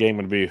fun game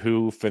would be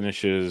who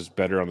finishes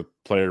better on the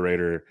player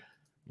rater,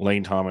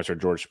 Lane Thomas or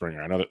George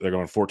Springer. I know that they're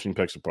going 14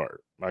 picks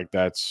apart.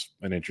 That's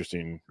an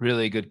interesting,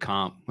 really good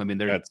comp. I mean,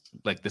 they're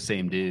the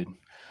same dude.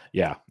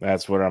 Yeah,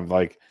 that's what I'm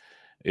like.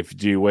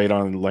 Do you wait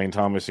on Lane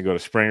Thomas and go to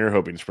Springer,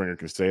 hoping Springer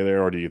can stay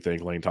there, or do you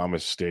think Lane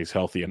Thomas stays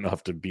healthy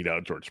enough to beat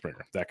out George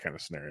Springer? That kind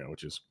of scenario,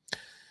 which is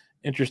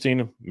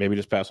interesting. Maybe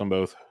just pass on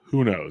both.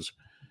 Who knows?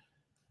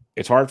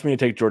 It's hard for me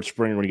to take George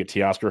Springer when you get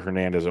Teoscar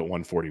Hernandez at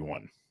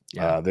 141.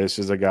 Yeah. This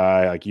is a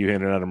guy, like you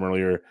hinted at him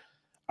earlier.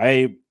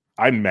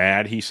 I'm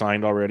mad he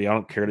signed already. I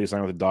don't care that he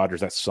signed with the Dodgers.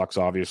 That sucks,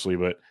 obviously,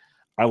 but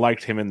I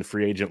liked him in the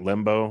free agent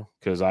limbo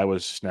because I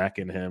was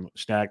snagging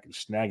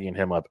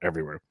him up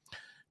everywhere.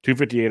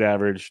 258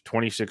 average,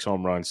 26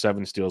 home runs,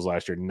 7 steals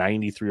last year,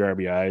 93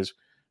 RBIs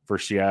for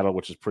Seattle,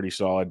 which is pretty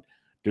solid.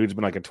 Dude's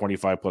been a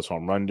 25-plus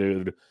home run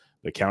dude.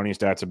 The counting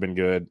stats have been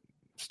good.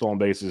 Stolen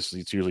bases,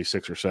 it's usually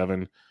 6 or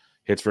 7.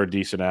 Hits for a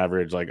decent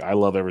average. I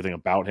love everything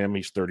about him.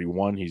 He's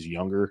 31. He's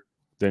younger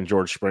than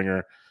George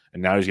Springer,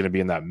 and now he's going to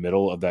be in that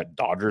middle of that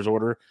Dodgers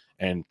order.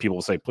 And people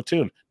will say,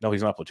 platoon. No,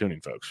 he's not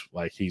platooning, folks.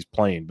 He's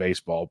playing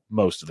baseball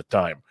most of the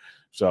time.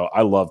 So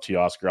I love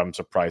Teoscar. I'm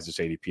surprised this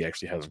ADP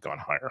actually hasn't gone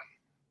higher.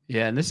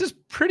 Yeah, and this is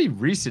pretty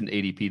recent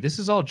ADP. This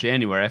is all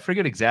January. I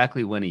forget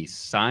exactly when he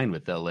signed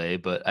with LA,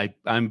 but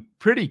I'm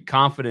pretty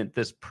confident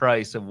this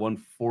price of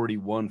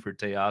 141 for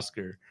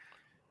Teoscar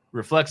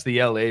reflects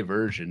the LA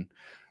version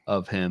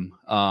of him.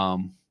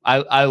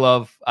 I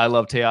love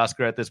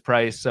Teoscar at this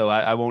price, so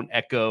I won't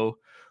echo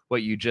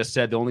what you just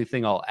said. The only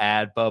thing I'll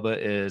add, Bubba,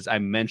 is I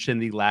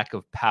mentioned the lack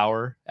of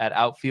power at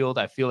outfield.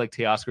 I feel like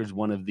Teoscar is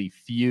one of the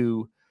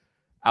few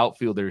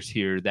outfielders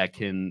here that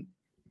can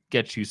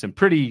get you some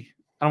pretty,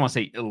 I don't want to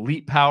say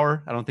elite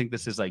power. I don't think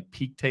this is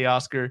peak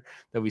Teoscar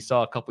that we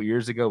saw a couple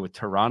years ago with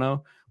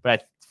Toronto,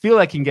 but I feel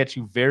like he can get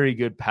you very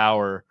good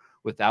power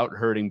without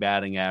hurting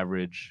batting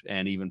average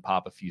and even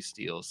pop a few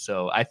steals.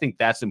 So I think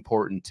that's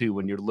important too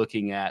when you're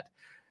looking at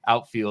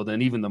outfield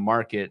and even the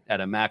market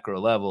at a macro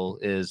level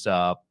is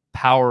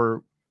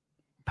power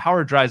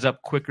dries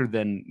up quicker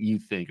than you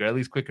think, or at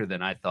least quicker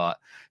than I thought.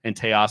 And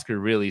Teoscar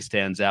really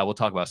stands out. We'll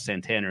talk about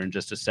Santander in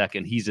just a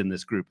second. He's in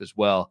this group as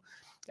well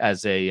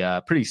as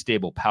a pretty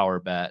stable power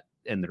bat,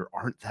 and there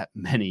aren't that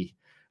many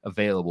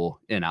available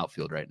in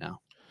outfield right now.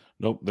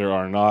 Nope, there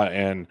are not.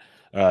 And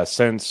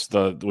since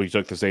we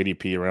took this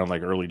ADP around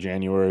early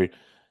January,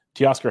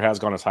 Teoscar has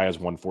gone as high as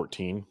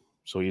 114.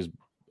 So he's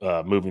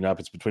moving up.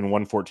 It's between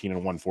 114 and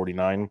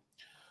 149.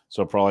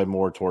 So probably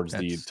more towards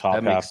the top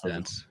half. That makes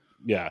sense.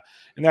 Yeah,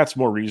 and that's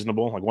more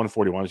reasonable.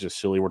 141 is just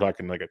silly. We're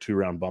talking a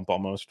 2-round bump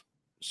almost.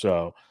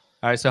 So.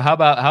 All right, so how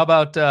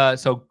about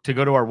so to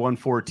go to our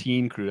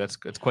 114 crew? That's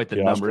quite the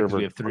number because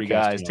we have 3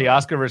 guys.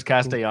 Teoscar versus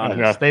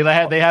Castellanos. They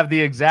have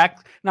the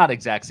not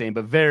exact same,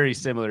 but very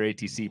similar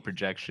ATC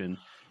projection.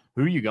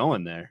 Who are you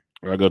going there?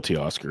 I'll go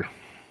Teoscar.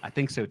 I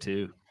think so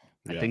too.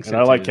 I think so.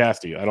 And I like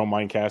Casty. I don't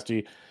mind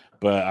Casty,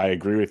 but I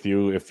agree with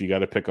you. If you got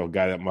to pick a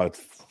guy that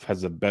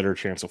has a better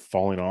chance of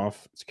falling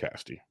off, it's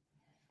Casty.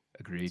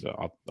 Agreed.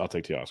 So I'll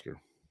take Teoscar.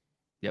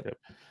 Yep.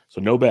 So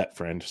no bet,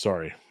 friend.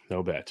 Sorry,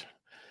 no bet.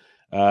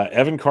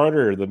 Evan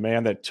Carter, the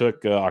man that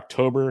took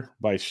October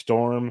by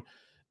storm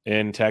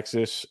in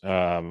Texas,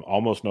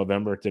 almost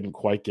November. It didn't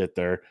quite get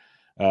there.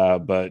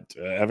 But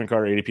Evan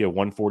Carter, ADP of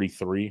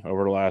 143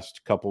 over the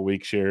last couple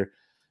weeks here.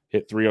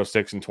 Hit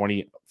 306 in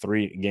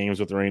 23 games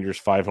with the Rangers,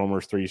 5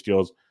 homers, 3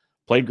 steals.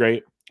 Played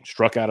great,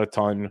 struck out a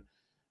ton.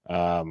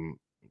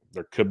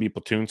 There could be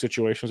platoon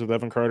situations with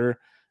Evan Carter.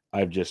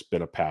 I've just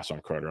been a pass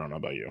on Carter. I don't know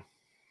about you.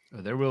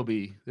 There will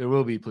be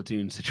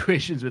platoon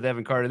situations with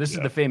Evan Carter. This is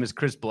the famous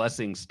Chris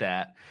Blessing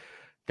stat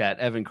that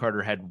Evan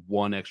Carter had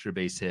 1 extra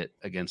base hit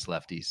against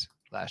lefties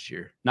last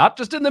year. Not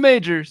just in the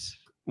majors,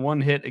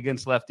 1 hit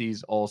against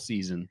lefties all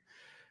season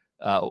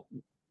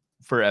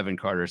for Evan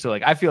Carter. So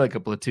I feel like a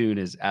platoon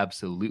is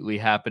absolutely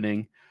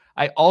happening.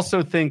 I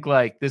also think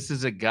this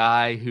is a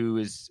guy who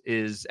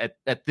is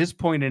at this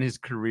point in his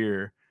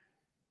career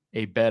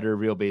a better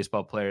real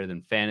baseball player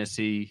than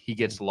fantasy. He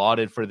gets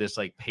lauded for this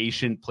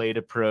patient plate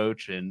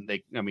approach, and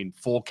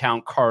full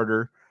count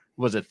Carter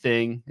was a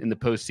thing in the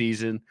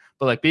postseason,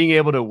 but being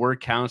able to work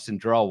counts and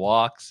draw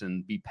walks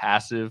and be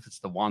passive, it's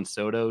the Juan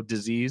Soto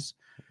disease.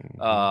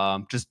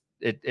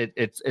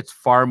 It's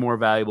far more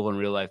valuable in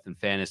real life than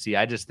fantasy.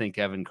 I just think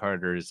Evan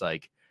Carter is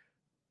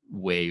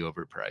way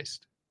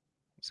overpriced.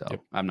 So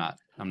I'm not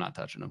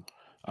touching him.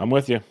 I'm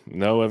with you.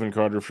 No Evan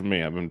Carter for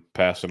me. I've been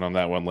passing on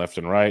that one left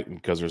and right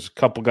because there's a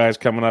couple guys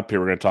coming up here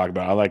we're going to talk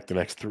about. I like the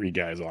next 3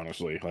 guys,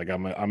 honestly.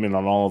 I'm in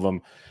on all of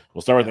them.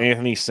 We'll start with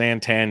Anthony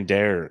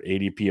Santander,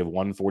 ADP of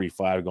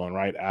 145, going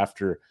right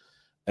after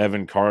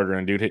Evan Carter.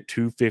 And dude hit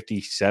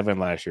 257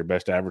 last year.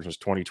 Best average was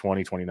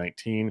 2020,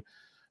 2019.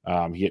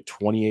 He hit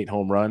 28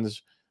 home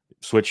runs.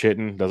 Switch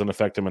hitting doesn't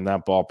affect him in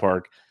that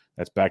ballpark.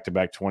 That's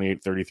back-to-back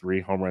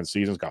 28-33 home run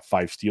seasons. Got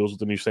 5 steals with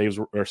the new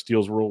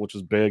steals rule, which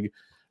is big.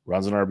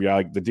 Runs an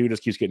RBI. The dude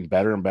just keeps getting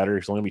better and better.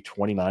 He's only going to be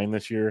 29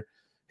 this year.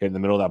 Hit in the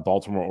middle of that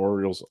Baltimore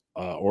Orioles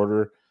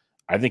order.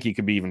 I think he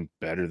could be even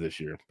better this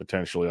year,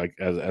 potentially,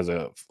 as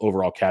a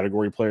overall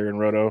category player in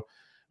Roto.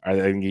 I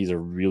think he's a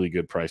really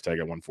good price tag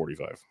at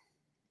 145.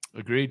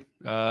 Agreed.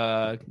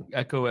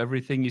 Echo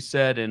everything you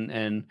said,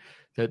 and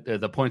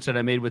the points that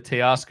I made with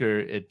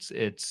Teoscar.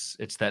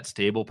 It's that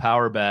stable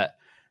power bat,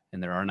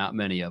 and there are not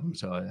many of them.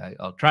 So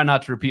I'll try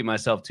not to repeat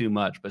myself too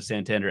much. But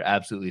Santander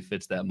absolutely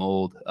fits that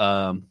mold.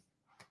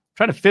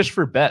 Trying to fish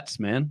for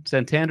bets, man.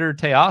 Santander,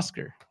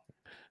 Teoscar,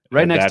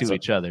 right next to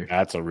each other.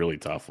 That's a really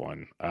tough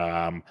one.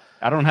 I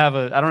don't have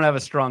a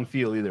strong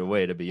feel either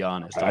way, to be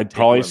honest. I'd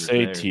probably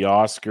say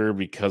Teoscar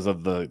because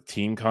of the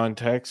team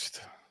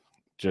context,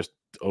 just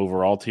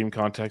overall team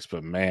context.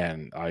 But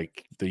man,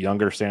 the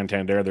younger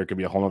Santander, there could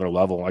be a whole other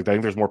level. I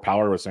think there's more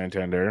power with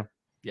Santander,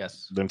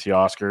 than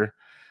Teoscar.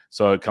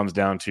 So it comes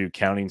down to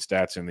counting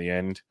stats in the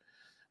end.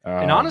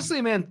 And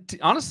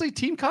honestly,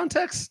 team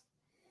context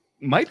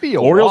might be a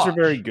Orioles wash. are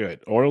very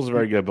good. Orioles are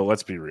very good, but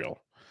let's be real.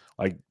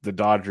 The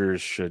Dodgers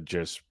should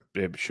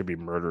be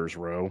murderer's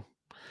row.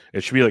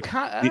 It should be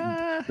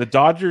the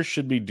Dodgers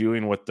should be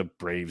doing what the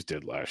Braves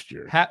did last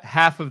year.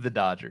 Half of the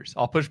Dodgers.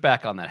 I'll push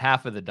back on that.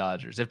 Half of the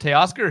Dodgers. If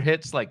Teoscar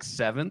hits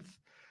 7th,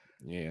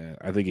 yeah,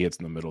 I think he hits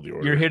in the middle of the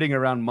order. You're hitting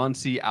around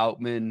Muncy,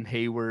 Outman,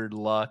 Hayward,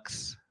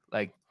 Lux.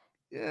 I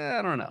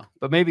don't know,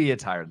 but maybe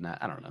it's higher than that.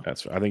 I don't know.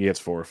 I think he hits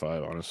 4 or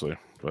 5, honestly,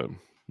 but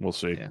we'll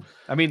see. Yeah.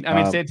 I mean,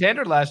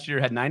 Santander last year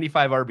had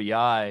 95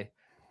 RBI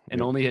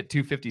and only hit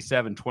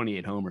 257,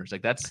 28 homers.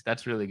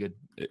 That's really good.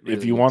 Really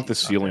if you want the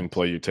ceiling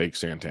play, you take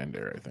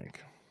Santander, I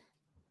think.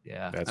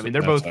 Yeah.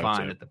 They're both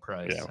fine at the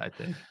price, I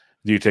think.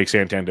 Do you take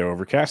Santander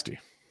over Casty?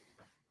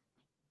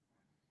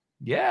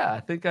 Yeah, I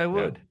think I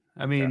would.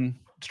 Yeah.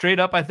 Straight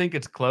up, I think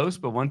it's close,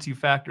 but once you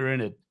factor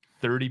in a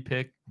 30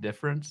 pick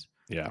difference,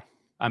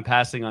 I'm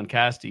passing on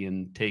Casty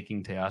and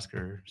taking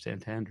Teoscar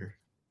Santander.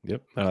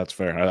 Yep, no, that's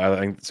fair. I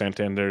think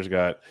Santander's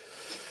got.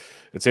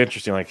 It's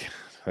interesting,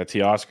 that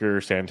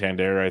Teoscar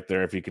Santander right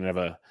there. If you can have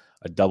a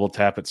double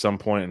tap at some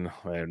point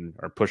and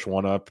or push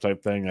one up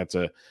type thing, that's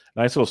a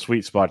nice little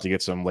sweet spot to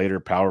get some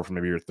later power from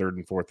maybe your 3rd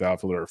and 4th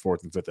outfielder or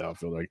 4th and 5th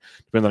outfielder.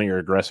 Depending on your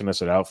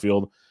aggressiveness at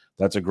outfield,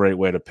 that's a great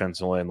way to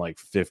pencil in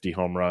 50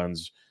 home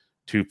runs,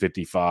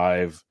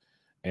 255,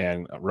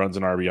 and runs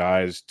and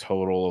RBIs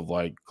total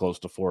of close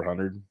to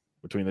 400.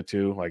 Between the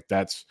two,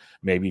 that's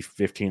maybe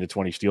 15 to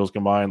 20 steals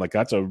combined.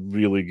 That's a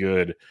really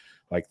good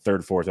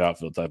 3rd, 4th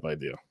outfield type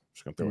idea.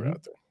 Just gonna throw it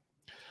out there.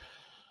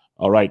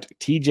 All right,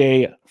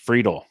 TJ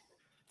Friedl,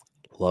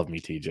 love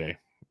me TJ,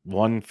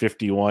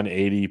 151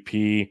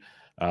 ADP.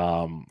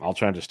 I'll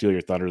try to steal your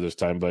thunder this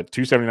time, but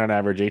 279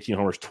 average, 18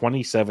 homers,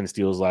 27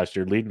 steals last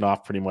year, leading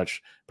off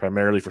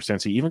primarily for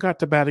Cincy. Even got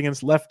to bat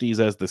against lefties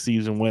as the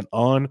season went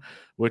on,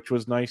 which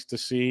was nice to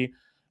see.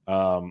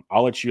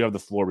 I'll let you have the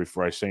floor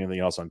before I say anything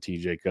else on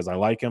TJ because I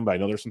like him, but I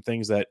know there's some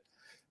things that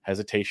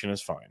hesitation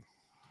is fine.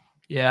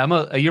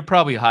 Yeah, you're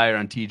probably higher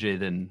on TJ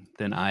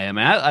than I am.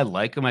 I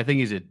like him. I think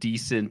he's a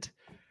decent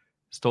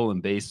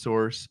stolen base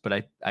source, but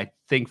I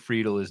think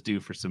Friedl is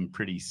due for some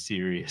pretty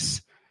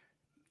serious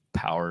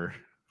power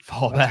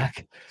fallback.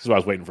 This is what I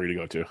was waiting for you to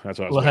go to. That's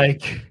what I was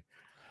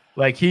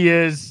like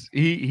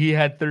he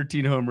had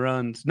 13 home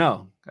runs.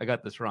 No, I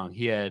got this wrong.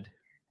 He had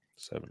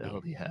 7. The hell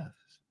did he have?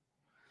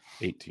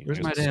 18.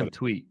 Where's my damn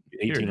tweet?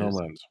 18 home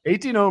runs.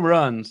 18 home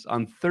runs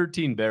on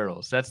 13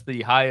 barrels. That's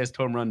the highest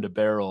home run to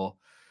barrel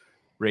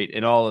rate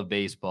in all of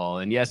baseball.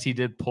 And yes, he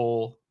did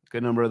pull a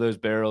good number of those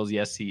barrels.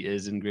 Yes, he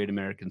is in Great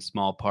American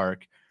Small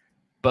Park.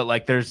 But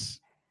like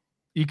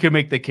you could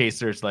make the case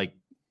there's like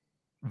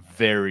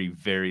very,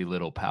 very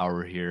little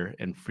power here,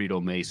 and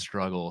Friedel may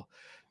struggle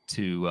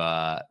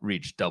to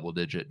reach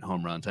double-digit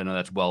home runs. I know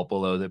that's well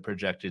below the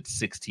projected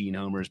 16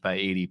 homers by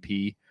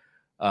ADP.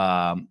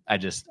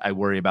 I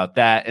worry about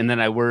that. And then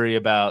I worry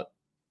about,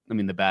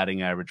 the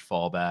batting average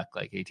fallback,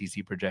 like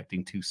ATC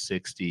projecting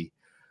 260.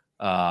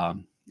 I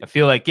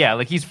feel like,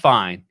 he's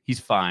fine. He's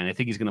fine. I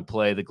think he's going to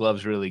play. The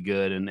glove's really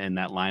good, and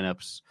that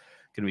lineup's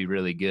going to be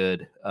really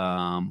good.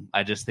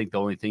 I just think the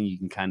only thing you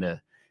can kind of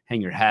hang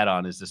your hat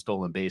on is the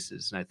stolen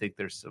bases. And I think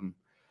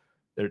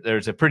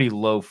there's a pretty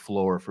low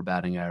floor for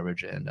batting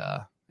average and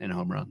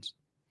home runs.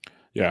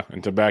 Yeah.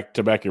 And to back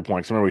your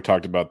point, remember we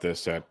talked about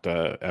this at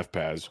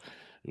FPAS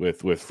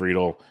with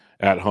Friedel.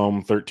 At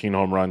home, 13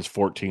 home runs,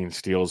 14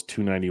 steals,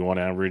 291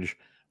 average.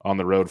 On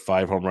the road,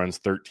 5 home runs,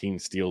 13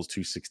 steals,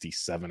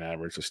 267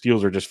 average. So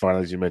steals are just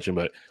fine, as you mentioned,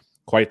 but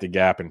quite the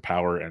gap in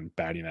power and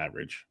batting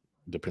average,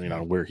 depending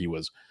on where he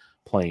was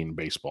playing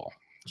baseball.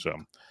 So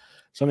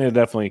something to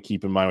definitely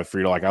keep in mind with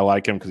Friedel. Like, I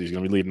like him because he's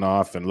going to be leading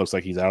off, and it looks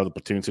like he's out of the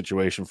platoon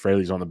situation.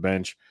 Fraley's on the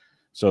bench.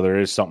 So there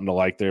is something to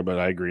like there, but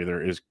I agree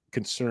there is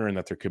concern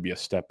that there could be a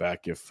step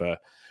back if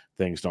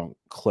things don't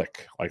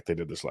click like they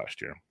did this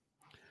last year.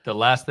 The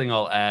last thing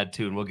I'll add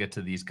to, and we'll get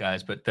to these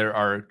guys, but there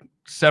are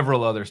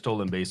several other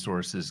stolen base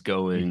sources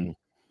going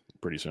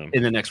pretty soon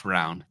in the next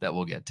round that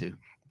we'll get to.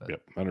 But.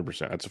 Yep,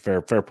 100%. That's a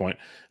fair point.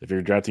 If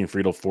you're drafting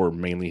Friedel for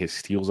mainly his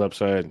steals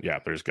upside,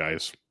 there's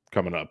guys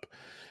coming up.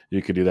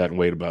 You could do that and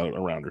wait about a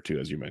round or two,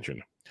 as you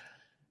mentioned.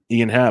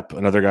 Ian Happ,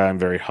 another guy I'm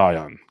very high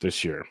on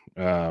this year.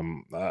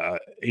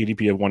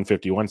 ADP of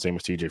 151, same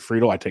as TJ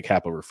Friedel. I take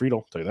Happ over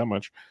Friedel, tell you that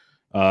much.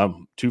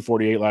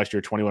 248 last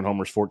year, 21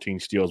 homers, 14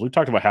 steals. We've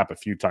talked about Happ a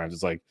few times.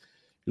 It's like,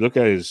 you look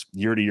at his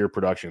year-to-year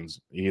productions,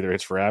 he either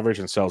hits for average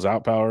and sells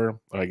out power,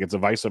 like it's a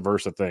vice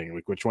versa thing.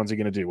 Like, which one's he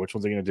going to do? Which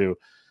one's he going to do?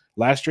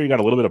 Last year, he got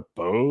a little bit of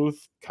both,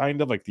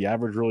 kind of. Like, the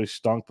average really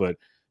stunk, but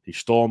he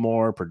stole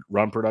more.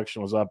 Run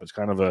production was up. It's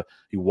kind of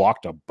he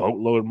walked a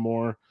boatload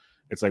more.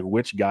 It's like,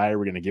 which guy are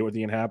we going to get with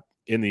Ian Happ?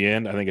 In the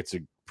end, I think it's a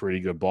pretty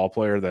good ball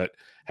player that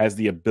has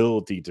the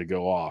ability to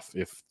go off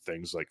if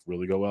things like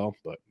really go well.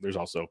 But there's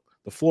also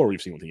the floor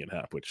we've seen with Ian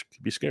Happ, which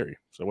could be scary.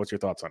 So what's your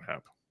thoughts on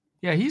Happ?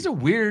 Yeah, he's a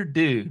weird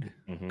dude.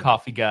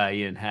 Coffee guy,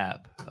 Ian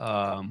Happ.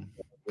 Ian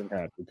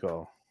Happ, we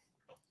call.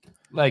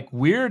 Like,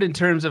 weird in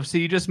terms of, so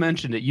you just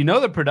mentioned it. You know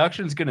the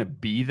production's going to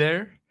be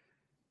there,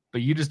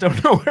 but you just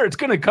don't know where it's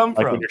going to come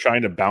from. When you're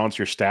trying to balance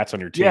your stats on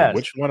your team,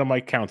 which one am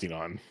I counting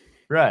on?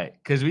 Right,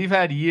 because we've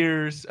had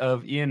years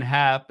of Ian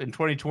Happ. In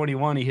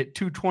 2021, he hit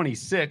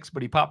 226,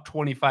 but he popped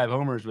 25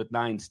 homers with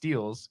 9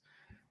 steals.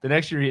 The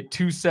next year, he hit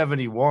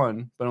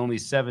 271, but only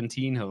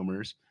 17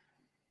 homers.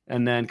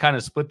 And then kind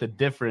of split the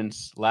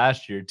difference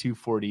last year,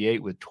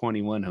 248 with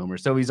 21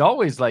 homers. So he's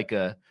always like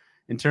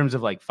in terms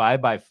of like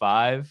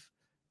 5x5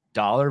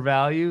 dollar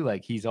value,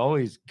 like he's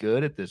always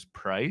good at this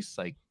price,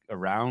 like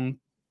around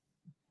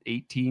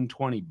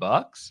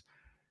 $18-20.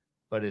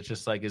 But it's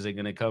just like, is it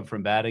going to come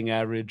from batting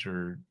average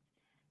or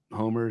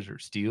homers or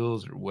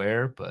steals or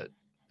where? But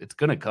it's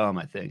going to come,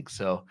 I think.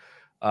 So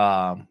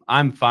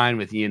I'm fine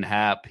with Ian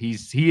Happ.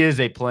 He is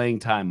a playing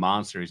time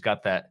monster. He's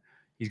got that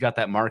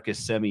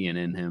Marcus Semien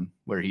in him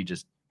where he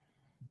just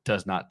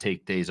does not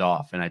take days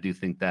off. And I do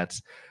think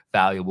that's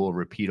valuable,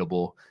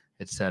 repeatable,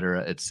 et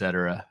cetera, et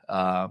cetera.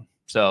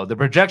 So the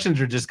projections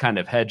are just kind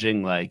of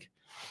hedging like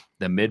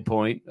the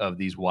midpoint of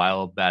these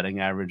wild batting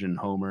average and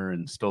homer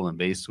and stolen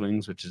base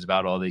swings, which is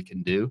about all they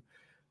can do.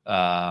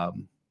 But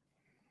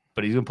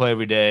he's going to play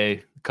every day.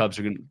 The Cubs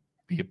are going to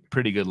be a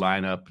pretty good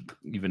lineup,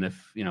 even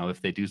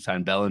if they do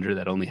sign Bellinger,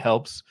 that only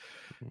helps.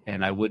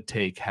 And I would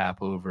take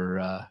Happ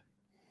over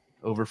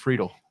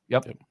Friedel.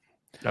 Yep.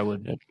 I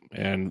would. Yep.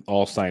 And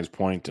all signs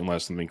point,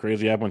 unless something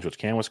crazy happens, which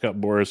can with Scott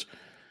Boras,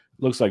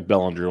 looks like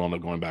Bellinger will end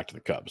up going back to the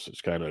Cubs. It's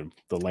kind of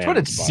the land. That's what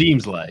it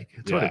seems like.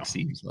 What it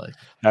seems like.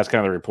 That's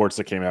kind of the reports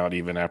that came out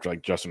even after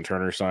like Justin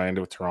Turner signed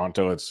with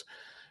Toronto. It's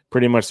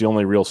pretty much the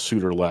only real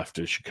suitor left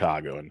is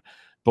Chicago. And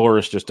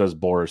Boras just does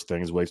Boras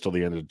things, waits till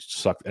the end to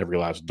suck every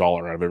last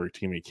dollar out of every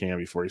team he can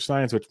before he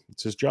signs, which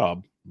it's his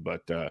job.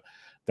 But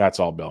that's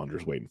all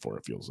Bellinger's waiting for,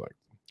 it feels like.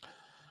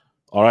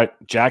 All right,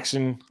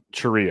 Jackson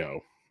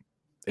Chourio,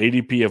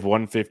 ADP of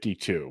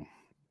 152.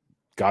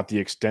 Got the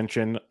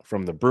extension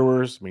from the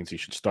Brewers. Means he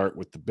should start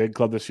with the big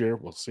club this year.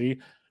 We'll see.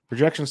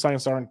 Projection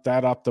science aren't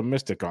that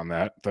optimistic on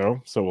that, though.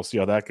 So we'll see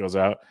how that goes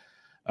out.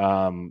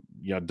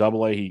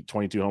 Double A, he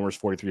 22 homers,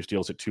 43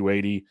 steals at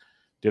 280.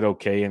 Did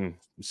okay in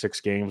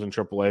 6 games in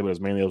Triple A, but it was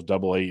mainly those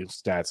Double A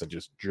stats that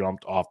just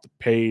jumped off the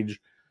page.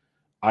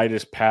 I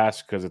just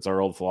pass because it's our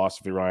old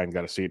philosophy, Ryan.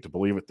 Got to see it to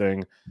believe it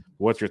thing.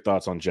 What's your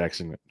thoughts on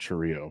Jackson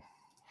Chourio?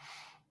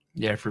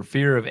 Yeah, for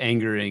fear of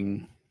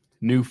angering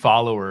new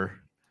follower,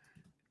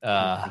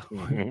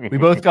 we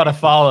both got a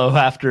follow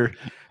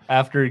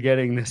after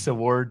getting this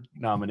award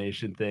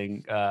nomination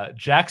thing.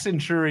 Jackson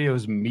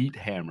Chourio's meat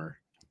hammer.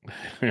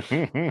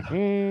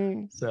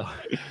 So a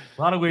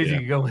lot of ways you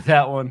could go with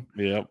that one.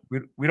 Yep.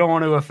 We don't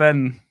want to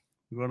offend.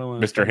 We don't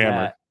want to Mr.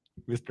 Hammer.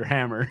 Mr.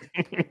 Hammer.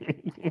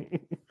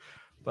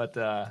 But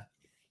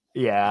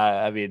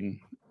yeah, I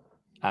mean,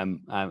 I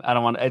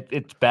don't want.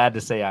 It's bad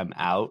to say I'm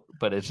out,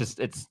 but it's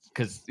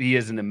because he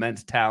is an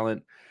immense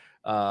talent.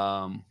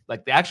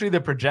 Actually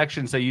the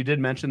projections. So you did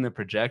mention the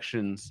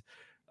projections.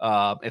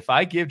 If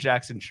I give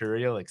Jackson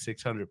Chourio like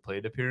 600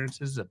 plate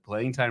appearances, the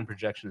playing time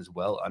projection is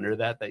well under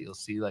that you'll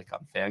see like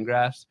on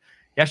Fangraphs.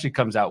 He actually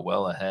comes out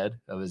well ahead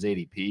of his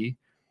ADP.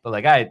 But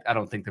like I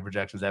don't think the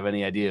projections have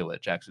any idea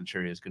what Jackson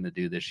Chourio is going to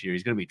do this year.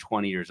 He's going to be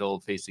 20 years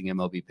old facing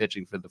MLB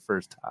pitching for the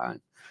first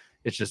time.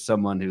 It's just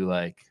someone who,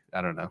 like,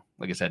 I don't know.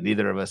 Like I said,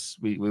 neither of us,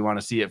 we want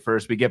to see it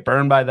first. We get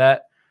burned by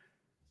that.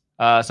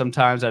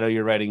 Sometimes I know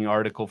you're writing an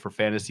article for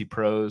Fantasy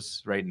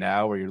Pros right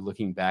now where you're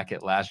looking back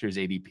at last year's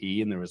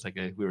ADP, and there was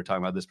we were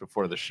talking about this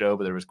before the show,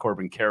 but there was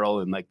Corbin Carroll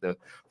in like the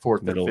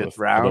fourth or fifth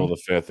round. Middle of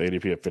the fifth,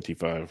 ADP at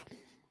 55.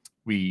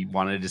 We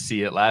wanted to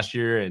see it last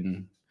year,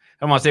 and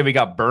I don't want to say we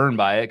got burned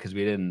by it because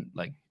we didn't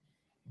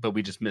but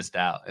we just missed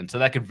out. And so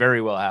that could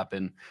very well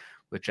happen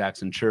with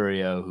Jackson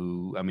Chourio,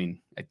 who, I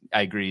mean,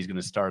 I agree he's going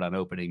to start on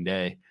opening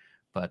day,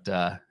 but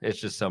it's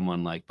just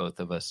someone like both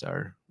of us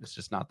it's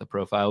just not the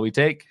profile we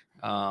take.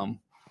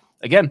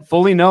 Again,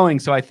 fully knowing.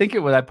 So I think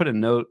I put a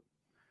note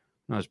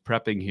when I was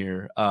prepping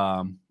here.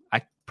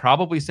 I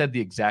probably said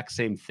the exact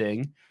same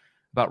thing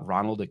about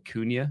Ronald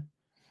Acuna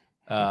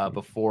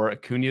before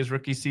Acuna's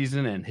rookie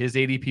season, and his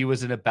ADP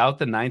was in about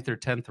the 9th or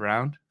 10th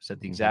round. Said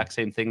the exact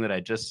same thing that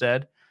I just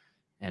said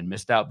and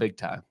missed out big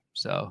time.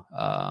 So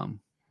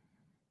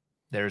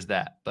there's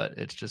that, but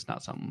it's just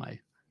not something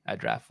I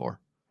draft for.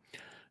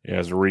 Yeah,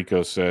 as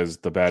Rico says,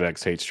 the Bad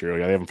X hates Chourio.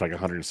 Yeah, they have him for like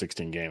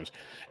 116 games.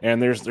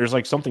 And there's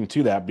like something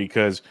to that,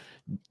 because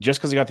just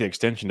because he got the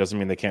extension doesn't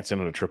mean they can't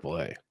send him to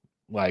AAA.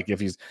 Like if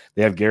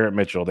they have Garrett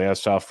Mitchell, they have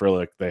Sal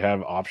Frelick, they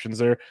have options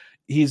there.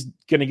 He's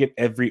going to get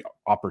every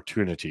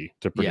opportunity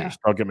to produce. Yeah.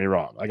 Don't get me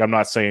wrong. Like, I'm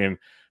not saying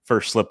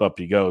first slip up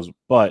he goes,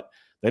 but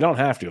they don't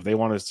have to. If they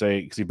want to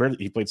say, because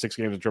he played 6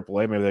 games in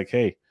AAA, maybe like,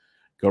 hey,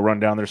 go run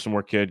down there some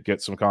more, kid,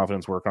 get some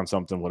confidence, work on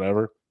something,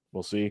 whatever.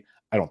 We'll see.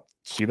 I don't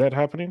see that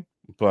happening,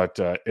 but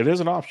it is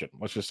an option.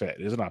 Let's just say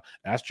it is an option.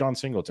 Ask John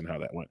Singleton how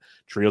that went.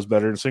 Trio's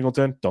better than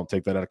Singleton. Don't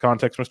take that out of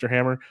context, Mr.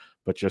 Hammer,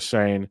 but just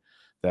saying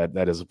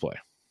that is a play.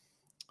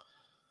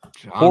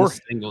 John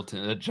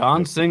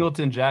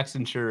Singleton,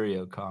 Jackson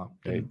Chourio comp.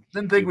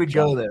 Didn't think we'd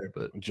go there,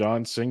 but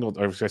John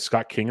Singleton or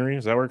Scott Kingery.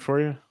 Does that work for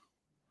you?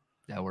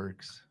 That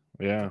works.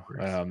 Yeah,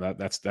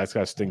 that's got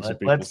to sting some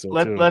people.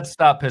 Let's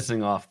stop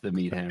pissing off the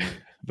meat hammer,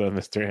 the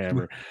Mr.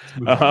 Hammer.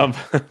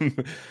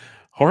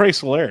 Jorge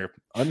Soler,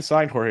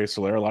 unsigned Jorge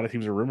Soler. A lot of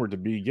teams are rumored to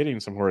be getting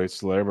some Jorge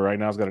Soler, but right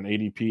now he's got an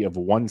ADP of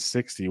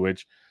 160,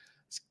 which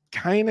is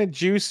kind of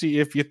juicy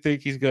if you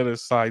think he's going to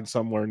sign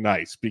somewhere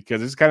nice,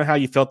 because it's kind of how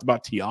you felt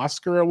about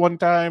Teoscar at one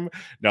time.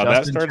 Now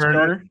Justin that starts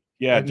Turner. Going,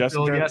 yeah,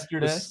 Justin Turner.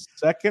 Yesterday. The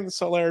second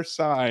Soler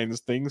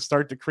signs, things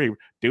start to creep.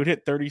 Dude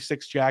hit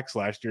 36 jacks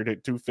last year,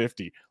 hit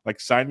 250.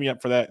 Like, sign me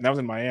up for that. And that was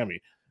in Miami.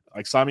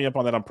 Like, sign me up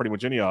on that on pretty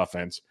much any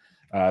offense.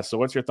 So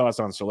what's your thoughts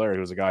on Soler,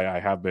 who's a guy I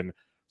have been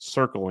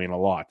circling a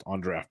lot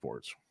on draft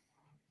boards?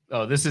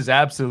 Oh, this is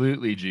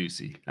absolutely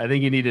juicy. I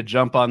think you need to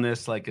jump on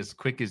this like as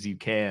quick as you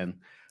can.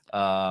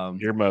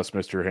 Your most,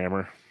 Mr.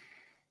 Hammer.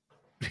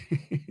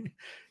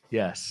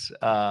 Yes,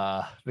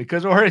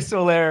 because Jorge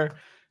Soler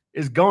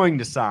is going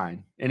to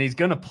sign and he's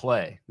going to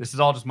play. This is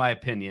all just my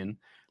opinion,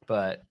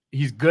 but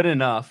he's good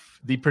enough.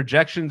 The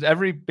projections,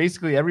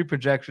 basically every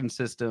projection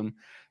system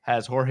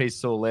has Jorge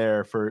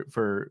Soler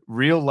for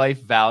real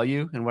life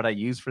value, and what I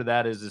use for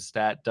that is a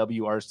stat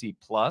WRC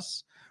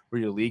plus,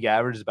 where your league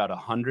average is about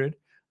 100.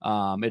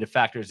 It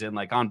factors in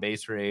like on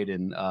base rate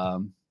and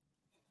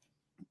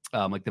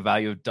like the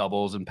value of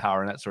doubles and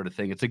power and that sort of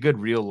thing. It's a good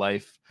real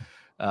life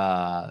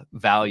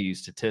value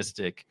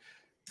statistic.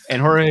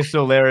 And Jorge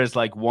Soler is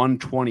like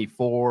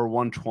 124,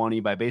 120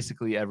 by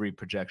basically every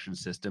projection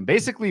system.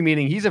 Basically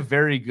meaning he's a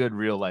very good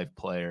real life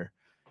player.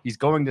 He's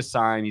going to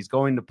sign, he's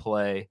going to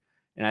play,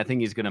 and I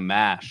think he's going to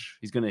mash.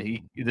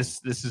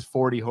 This is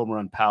 40 home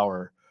run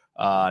power.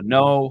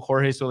 No,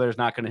 Jorge Soler is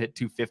not going to hit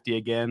 250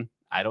 again.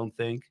 I don't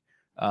think.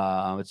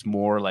 It's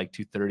more like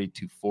 230,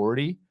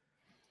 240.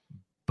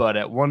 But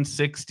at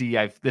 160,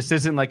 this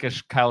isn't like a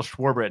Kyle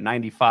Schwarber at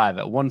 95.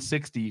 At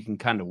 160, you can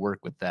kind of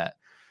work with that.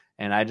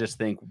 And I just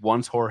think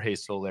once Jorge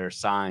Soler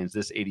signs,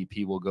 this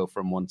ADP will go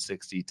from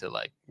 160 to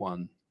like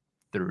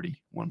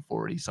 130,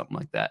 140, something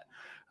like that.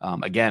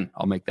 Again,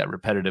 I'll make that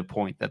repetitive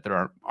point that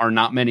there are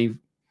not many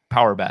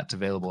power bats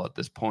available at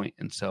this point.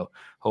 And so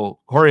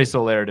Jorge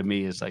Soler to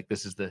me is like,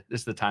 this is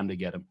the time to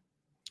get him.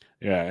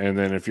 Yeah. And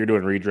then if you're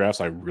doing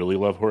redrafts, I really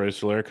love Jorge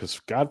Soler because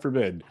God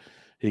forbid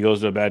he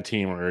goes to a bad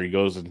team or he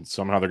goes and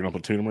somehow they're going to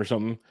platoon him or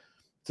something,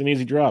 it's an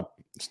easy drop.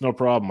 It's no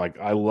problem. Like,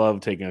 I love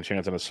taking a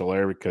chance on a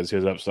Soler because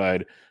his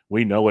upside,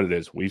 we know what it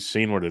is. We've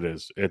seen what it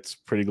is. It's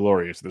pretty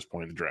glorious at this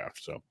point in the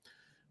draft. So,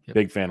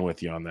 big fan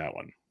with you on that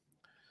one.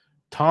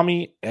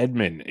 Tommy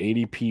Edman,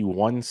 ADP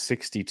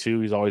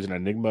 162. He's always an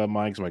enigma of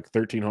mine. He's like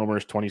 13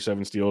 homers,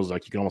 27 steals.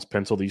 Like, you can almost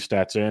pencil these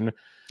stats in.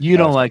 You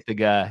don't like the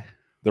guy.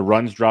 The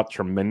runs dropped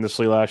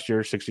tremendously last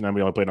year. 69,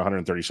 we only played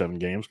 137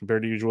 games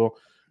compared to usual.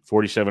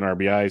 47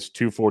 RBIs,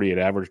 248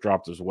 average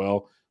dropped as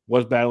well.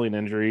 Was battling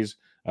injuries.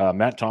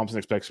 Matt Thompson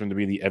expects him to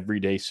be the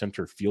everyday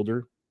center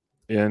fielder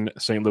in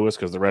St. Louis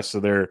because the rest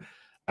of their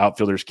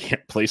outfielders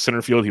can't play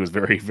center field. He was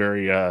very,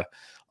 very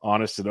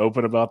honest and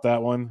open about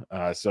that one.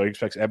 So he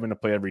expects Edman to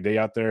play every day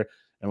out there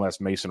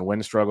unless Mason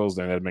Wynn struggles.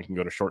 Then Edman can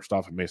go to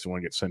shortstop if Mason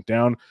Wynn gets sent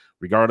down.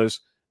 Regardless,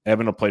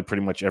 Edman will play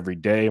pretty much every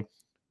day,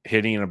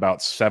 hitting about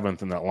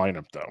 7th in that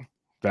lineup, though.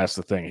 That's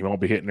the thing. He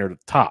won't be hitting there at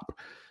the top.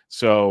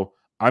 So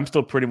I'm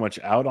still pretty much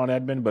out on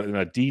Edman, but in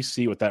a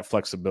DC with that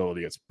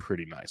flexibility, it's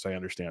pretty nice. I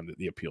understand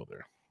the appeal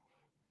there.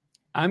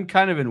 I'm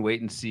kind of in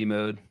wait-and-see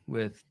mode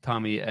with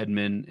Tommy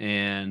Edman,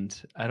 and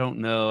I don't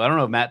know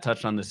if Matt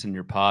touched on this in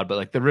your pod, but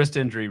like the wrist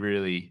injury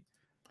really,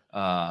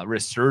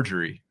 wrist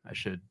surgery, I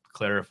should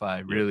clarify,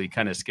 really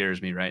kind of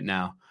scares me right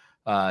now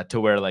to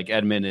where like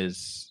Edman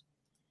is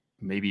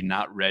maybe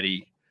not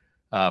ready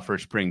for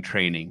spring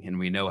training, and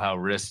we know how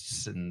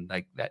wrists and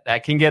like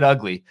that can get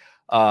ugly.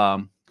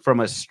 From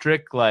a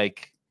strict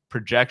like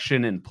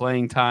projection and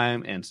playing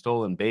time and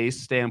stolen base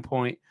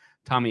standpoint,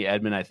 Tommy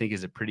Edman I think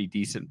is a pretty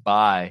decent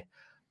buy.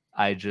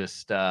 I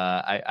just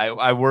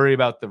I worry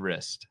about the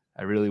wrist.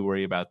 I really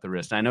worry about the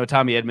wrist. I know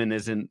Tommy Edman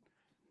isn't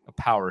a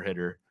power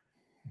hitter,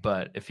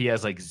 but if he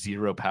has like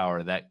zero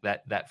power,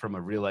 that from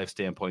a real life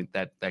standpoint,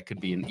 that could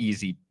be an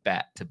easy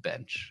bat to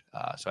bench.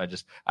 So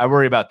I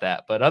worry about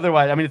that. But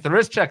otherwise, I mean, if the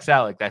wrist checks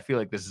out, like I feel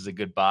like this is a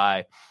good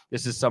buy.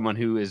 This is someone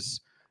who is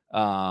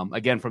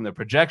again from the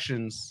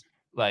projections,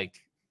 like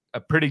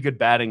a pretty good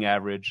batting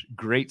average,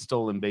 great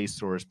stolen base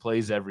source,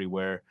 plays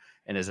everywhere,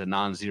 and is a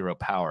non-zero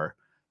power.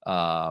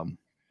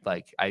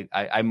 Like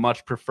I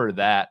much prefer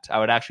that. I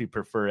would actually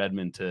prefer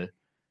Edman to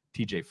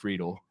TJ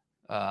Friedel,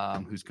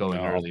 who's going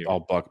earlier.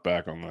 I'll buck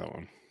back on that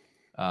one.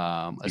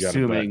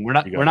 Assuming we're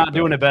not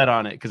doing a bet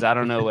on it because I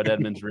don't know what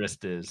Edman's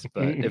wrist is.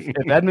 But if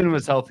Edman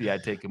was healthy,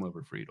 I'd take him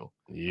over Friedel.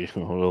 Yeah,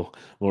 we'll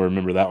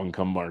remember that one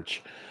come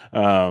March.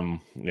 Yeah,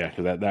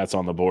 because that's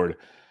on the board.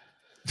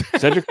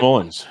 Cedric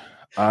Mullins.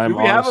 Do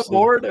we have a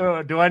board?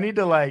 Or do I need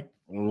to like?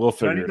 We'll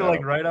figure it out.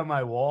 Like write on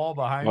my wall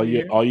behind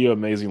me. All you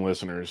amazing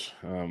listeners.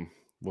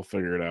 We'll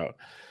figure it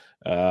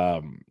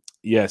out.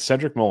 Yeah,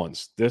 Cedric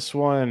Mullins. This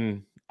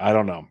one, I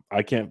don't know.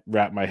 I can't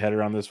wrap my head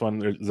around this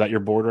one. Is that your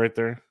board right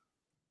there?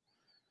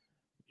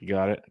 You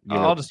got it?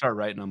 I'll just start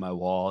writing on my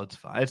wall. It's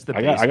fine. It's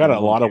I got a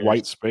lot of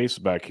white space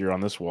back here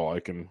on this wall I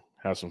can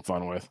have some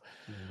fun with.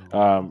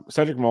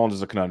 Cedric Mullins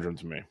is a conundrum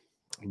to me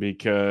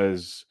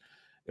because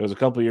it was a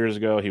couple years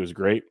ago. He was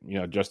great.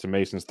 Justin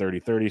Mason's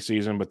 30-30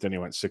 season, but then he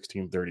went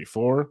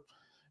 16-34. And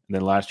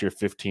then last year,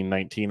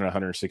 15-19 in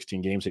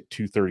 116 games, hit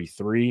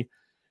 233.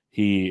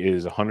 He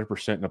is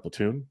 100% in a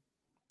platoon.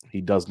 He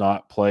does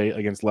not play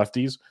against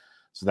lefties,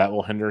 so that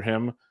will hinder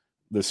him.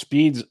 The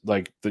speed's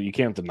you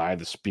can't deny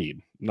the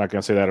speed. I'm not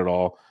going to say that at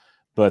all.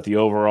 But the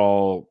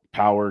overall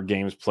power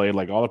games played,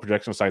 like all the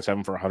projection sites have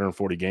him for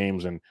 140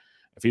 games. And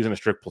if he's in a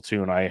strict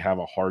platoon, I have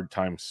a hard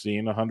time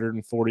seeing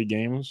 140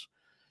 games.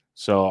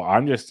 So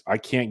I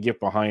can't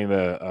get behind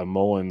a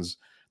Mullins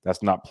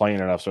that's not playing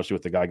enough, especially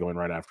with the guy going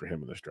right after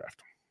him in this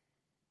draft.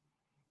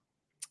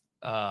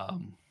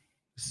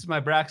 This is my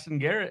Braxton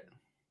Garrett.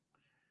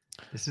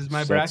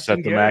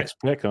 Braxton Garrett. The max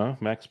pick, huh?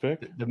 Max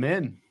pick. The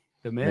min.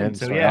 So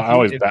sorry. yeah,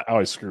 I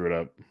always screw it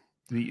up.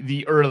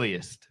 The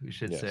earliest, we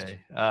should say.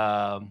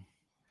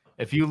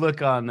 If you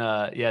look on,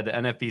 the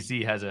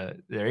NFBC has their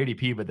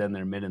ADP, but then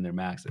their min and their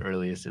max, the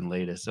earliest and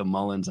latest. So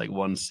Mullins like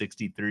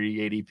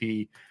 163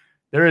 ADP.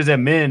 There is a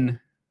min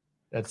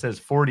that says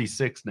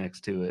 46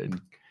 next to it,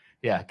 and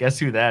yeah, guess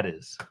who that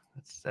is?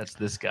 That's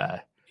this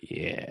guy.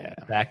 Yeah,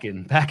 back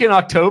in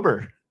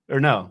October. Or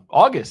no,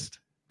 August.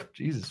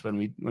 Jesus, when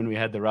we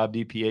had the Rob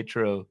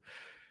DiPietro,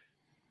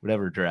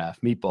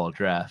 meatball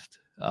draft.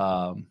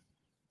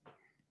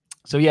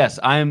 So yes,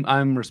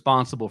 I'm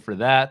responsible for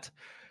that.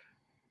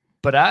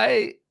 But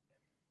I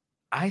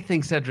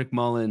think Cedric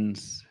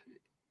Mullins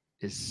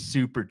is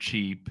super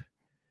cheap.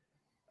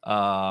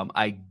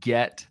 I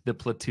get the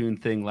platoon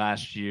thing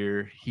last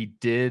year. He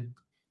did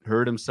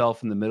hurt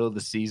himself in the middle of the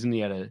season. He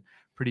had a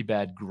pretty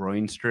bad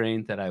groin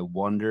strain that I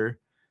wonder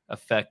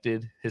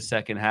affected his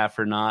second half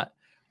or not.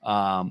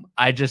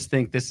 I just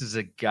think this is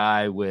a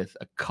guy with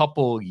a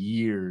couple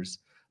years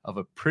of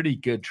a pretty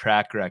good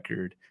track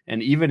record.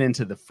 And even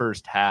into the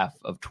first half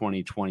of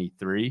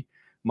 2023,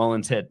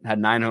 Mullins had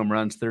 9 home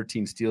runs,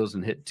 13 steals,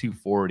 and hit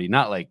 240.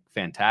 Not like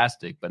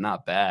fantastic, but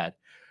not bad.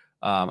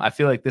 I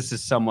feel like this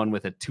is someone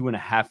with a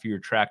 2.5-year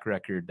track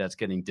record that's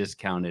getting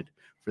discounted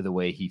for the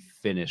way he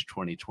finished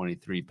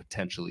 2023,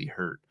 potentially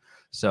hurt.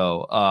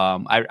 So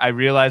I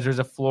realize there's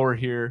a floor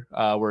here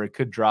where it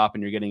could drop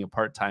and you're getting a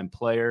part-time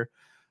player.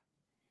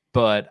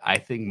 But I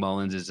think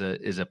Mullins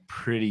is a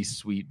pretty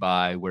sweet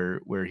buy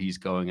where he's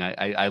going.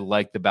 I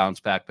like the bounce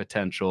back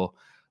potential.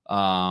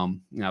 I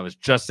was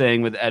just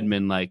saying with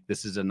Edmund, like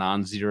this is a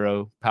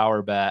non-zero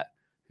power bat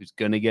who's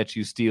going to get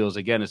you steals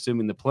again,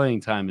 assuming the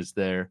playing time is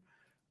there,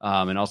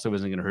 and also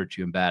isn't going to hurt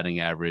you in batting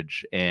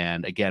average.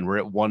 And again, we're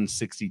at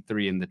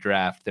 163 in the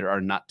draft. There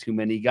are not too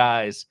many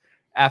guys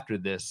after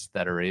this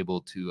that are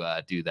able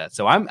to do that.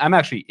 So I'm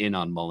actually in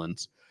on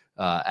Mullins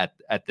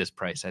at this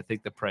price. I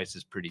think the price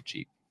is pretty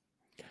cheap.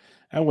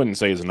 I wouldn't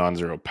say he's a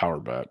non-zero power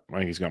bat. I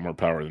think he's got more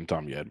power than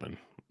Tommy Edman.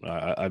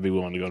 I'd be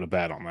willing to go to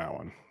bat on that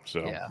one.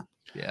 So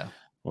yeah,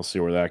 we'll see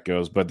where that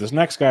goes. But this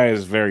next guy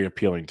is very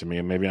appealing to me,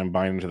 and maybe I'm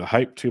buying into the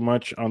hype too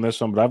much on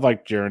this one. But I've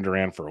liked Jarren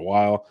Duran for a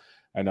while.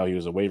 I know he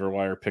was a waiver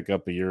wire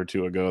pickup a year or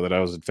two ago that I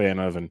was a fan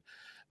of, and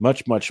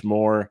much, much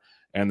more.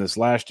 And this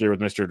last year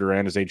with Mr.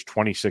 Duran, his age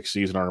 26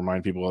 season, I'll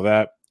remind people of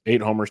that.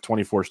 8 homers,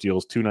 24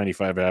 steals,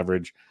 295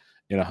 average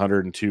in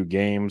 102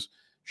 games.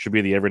 Should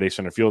be the everyday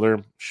center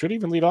fielder. Should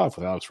even lead off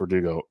with Alex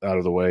Verdugo out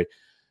of the way.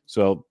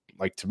 So,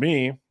 like, to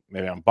me,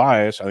 maybe I'm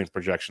biased. I think the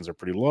projections are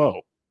pretty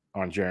low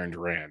on Jarren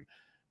Duran.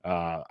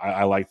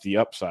 I like the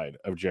upside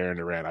of Jarren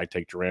Duran. I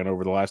take Duran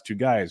over the last two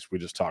guys we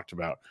just talked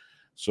about.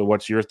 So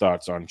what's your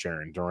thoughts on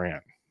Jarren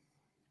Duran?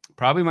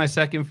 Probably my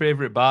second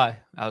favorite buy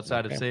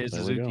outside of Seiya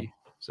Suzuki.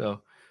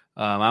 So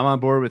I'm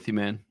on board with you,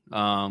 man.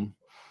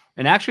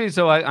 And actually,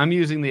 so I'm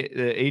using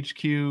the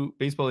HQ,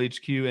 Baseball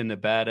HQ, and the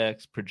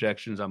BATX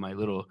projections on my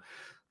little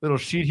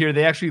sheet here.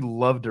 They actually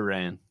love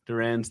Duran.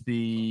 Duran's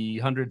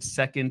the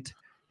 102nd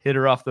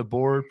hitter off the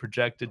board,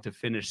 projected to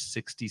finish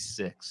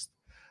 66th.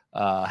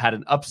 Had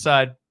an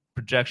upside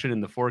projection in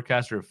the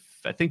forecaster of,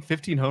 I think,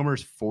 15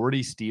 homers,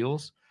 40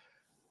 steals.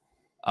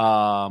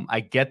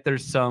 I get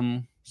there's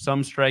some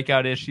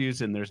strikeout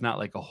issues, and there's not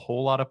like a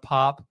whole lot of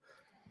pop.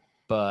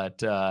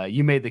 But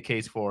you made the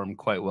case for him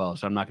quite well,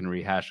 so I'm not going to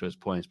rehash those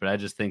points. But I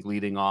just think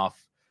leading off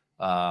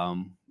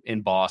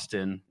in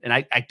Boston, and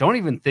I don't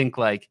even think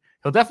like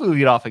he'll definitely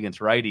lead off against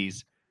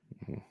righties.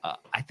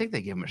 I think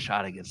they give him a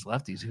shot against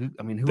lefties. Who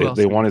else?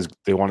 They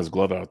want his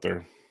glove out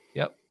there.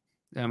 Yep.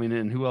 I mean,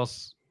 and who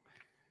else?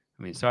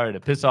 I mean, sorry to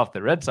piss off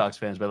the Red Sox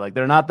fans, but like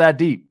they're not that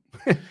deep.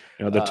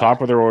 The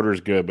top of their order is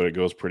good, but it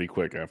goes pretty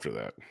quick after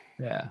that.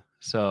 Yeah.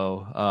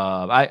 So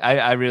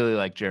I really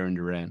like Jarren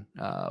Duran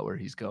where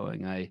he's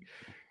going.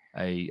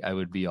 I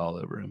would be all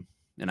over him,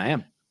 and I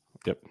am.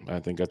 Yep, I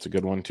think that's a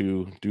good one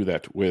to do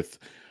that with.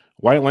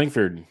 Wyatt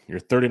Langford, your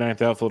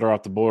 39th outfielder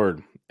off the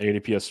board,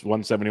 ADPS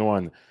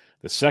 171.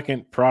 The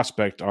second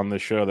prospect on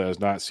this show that has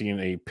not seen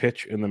a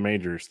pitch in the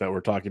majors that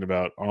we're talking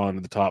about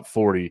on the top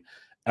 40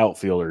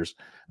 outfielders.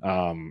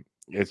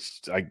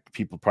 It's like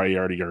people probably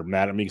already are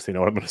mad at me because they know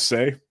what I'm going to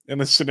say in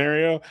this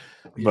scenario.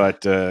 Yeah.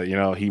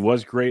 But, he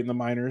was great in the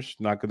minors.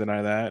 Not going to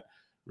deny that.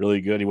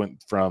 Really good. He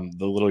went from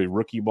the literally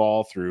rookie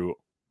ball through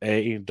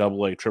A,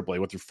 AA, AAA.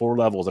 Went through 4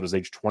 levels at his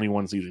age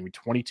 21 season. He'll be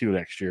 22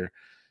 next year.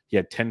 He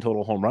had 10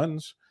 total home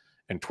runs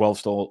and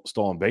 12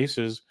 stolen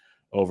bases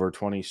over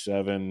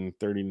 27,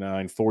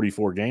 39,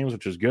 44 games,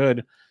 which is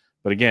good.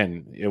 But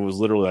again, it was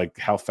literally like,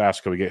 how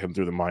fast can we get him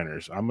through the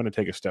minors? I'm going to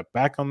take a step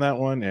back on that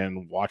one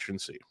and watch and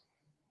see.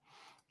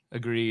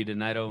 Agreed.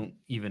 And I don't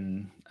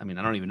even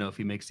know if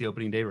he makes the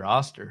opening day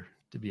roster,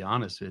 to be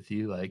honest with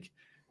you. Like,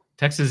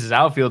 Texas's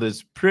outfield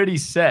is pretty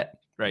set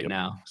right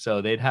now.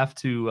 So they'd have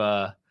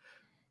to,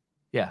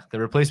 the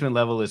replacement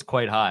level is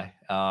quite high.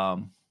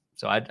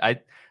 So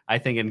I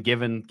think, and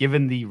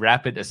given the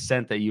rapid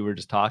ascent that you were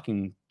just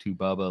talking to,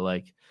 Bubba,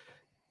 like,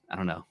 I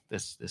don't know,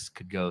 this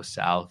could go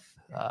south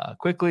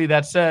quickly.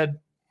 That said,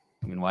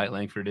 I mean, Wyatt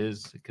Langford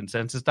is a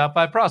consensus top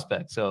 5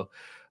 prospect. So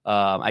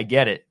I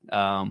get it.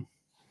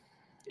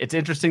 It's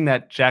interesting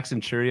that Jackson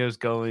Churrio's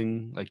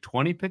going like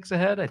 20 picks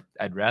ahead.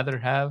 I'd rather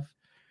have,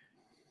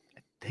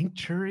 I think,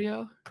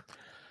 Churrio.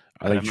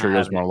 I think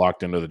Churrio's more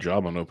locked into the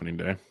job on opening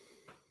day.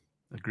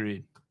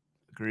 Agreed.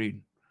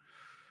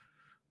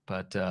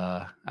 But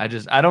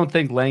I don't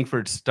think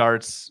Langford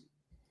starts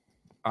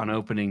on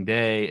opening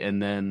day,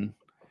 and then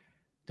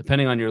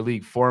depending on your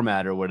league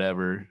format or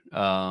whatever,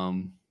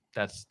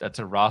 that's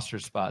a roster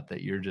spot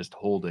that you're just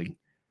holding.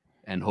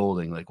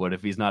 Like, what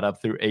if he's not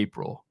up through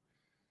April?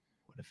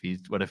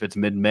 What if it's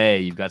mid-May?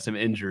 You've got some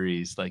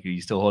injuries. Like, are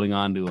you still holding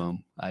on to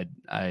him? I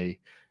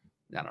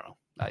don't know.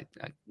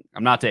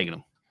 I'm not taking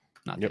him.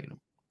 Taking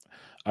him.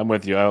 I'm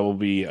with you. I will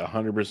be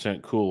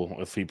 100% cool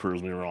if he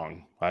proves me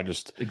wrong. I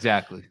just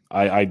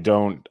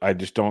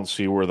don't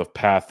see where the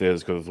path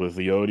is, because with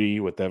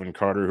Leote, with Evan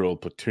Carter, who will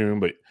platoon,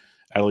 but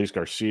at least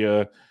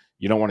Garcia,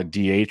 you don't want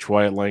to DH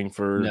Wyatt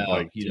Langford. No,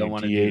 like, you don't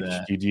want to do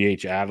that. You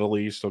DH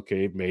Adelise,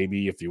 okay,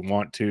 maybe if you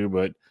want to,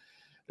 but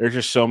there's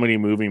just so many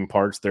moving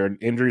parts there.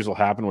 Injuries will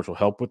happen, which will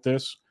help with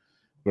this,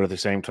 but at the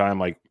same time,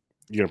 like,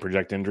 you're gonna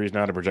project injuries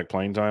now to project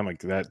playing time.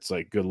 Like, that's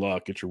like, good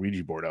luck. Get your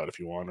Ouija board out if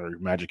you want, or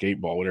Magic 8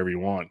 Ball, whatever you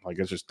want. Like,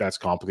 that's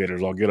complicated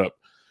as all get up.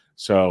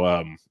 So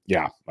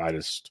I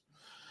just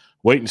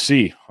wait and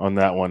see on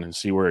that one and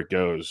see where it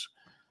goes.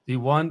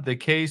 The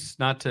case,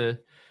 not to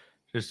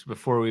just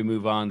before we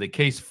move on, the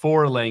case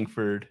for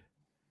Langford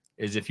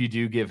is if you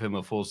do give him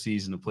a full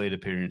season of plate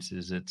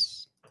appearances,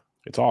 it's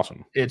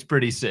awesome. It's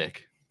pretty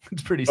sick.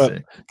 It's pretty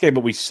sick. Okay,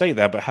 but we say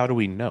that, but how do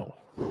we know?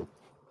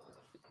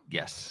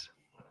 Yes.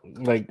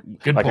 Like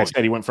I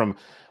said, he went from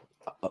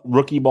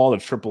rookie ball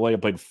to AAA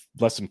and played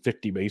less than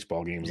 50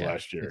 baseball games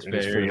last year. It's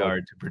very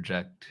hard to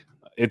project.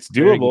 It's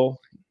doable.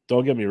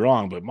 Don't get me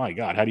wrong, but my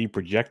God, how do you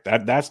project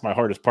that? That's my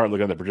hardest part.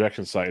 Looking at the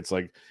projection sites,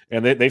 like,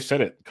 and they've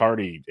said it.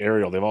 Cardi,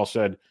 Ariel, they've all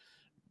said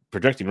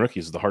projecting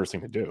rookies is the hardest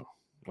thing to do.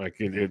 Like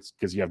it's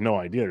because you have no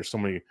idea. There's so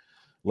many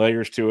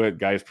layers to it.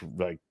 Guys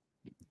like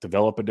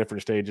develop at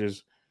different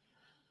stages.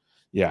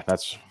 Yeah,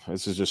 this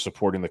is just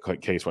supporting the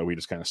case why we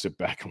just kind of sit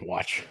back and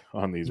watch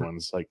on these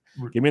ones. Like,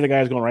 give me the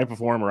guys going right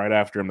before him or right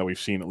after him that we've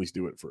seen at least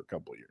do it for a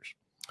couple of years.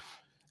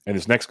 And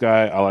this next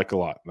guy I like a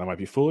lot. That might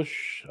be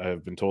foolish.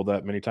 I've been told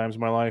that many times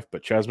in my life,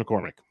 but Chas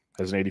McCormick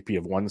has an ADP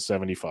of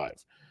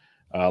 175.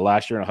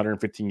 Last year in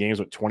 115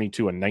 games with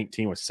 22 and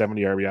 19 with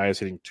 70 RBIs,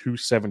 hitting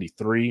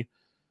 273.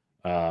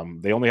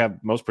 They only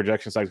have most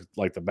projection sites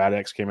like the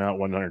BATX came out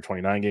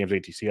 129 games,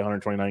 ATC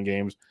 129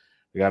 games.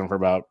 They got him for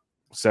about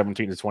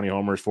 17 to 20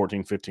 homers,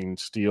 14, 15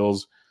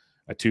 steals,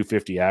 a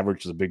 250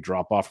 average is a big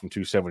drop off from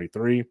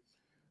 273. If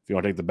you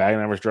want to take the batting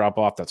average drop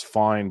off, that's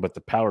fine, but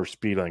the power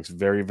speed I think is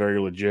very,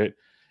 very legit.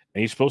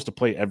 And he's supposed to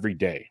play every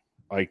day,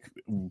 like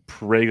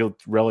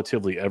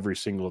relatively every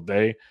single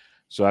day.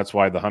 So that's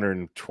why the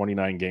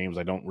 129 games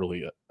I don't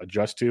really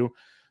adjust to.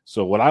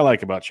 So what I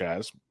like about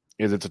Chas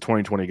is it's a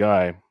 2020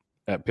 guy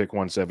at pick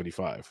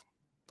 175.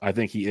 I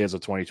think he is a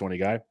 2020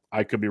 guy.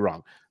 I could be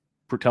wrong.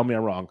 Tell me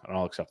I'm wrong, and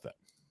I'll accept that.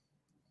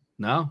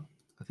 No,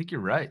 I think you're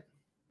right.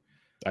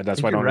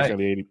 That's why I don't understand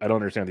the ADP. I don't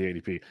understand the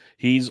ADP.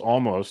 He's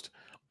almost.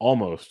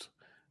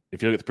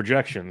 If you look at the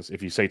projections,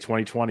 if you say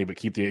 2020 but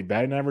keep the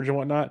batting average and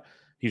whatnot,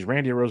 he's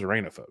Randy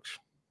Arozarena, folks.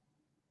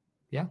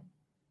 Yeah,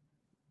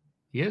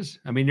 he is.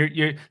 I mean,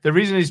 you're the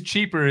reason he's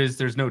cheaper is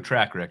there's no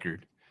track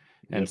record,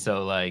 and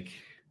so like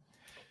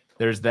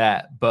there's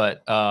that.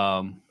 But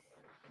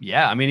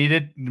yeah, I mean,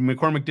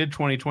 McCormick did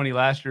 2020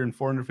 last year in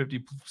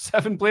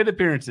 457 plate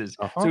appearances.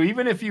 So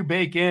even if you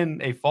bake in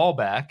a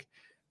fallback,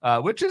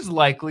 which is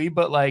likely,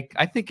 but like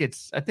I think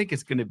it's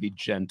going to be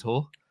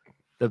gentle.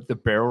 The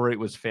barrel rate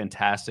was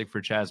fantastic for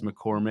Chas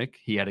McCormick.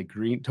 He had a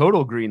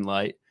total green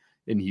light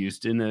in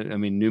Houston. I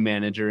mean, new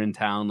manager in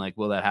town. Like,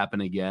 will that happen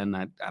again?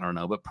 I don't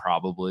know, but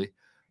probably.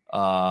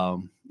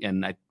 And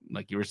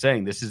like you were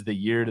saying, this is the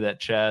year that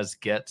Chas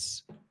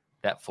gets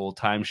that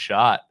full-time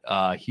shot.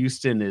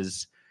 Houston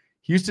is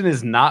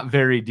not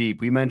very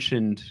deep. You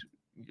mentioned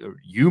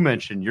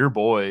your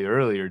boy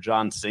earlier,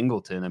 John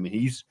Singleton. I mean,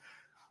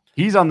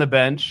 he's on the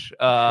bench.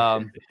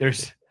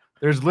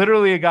 There's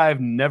literally a guy I've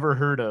never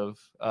heard of,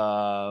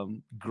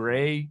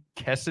 Gray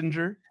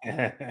Kessinger.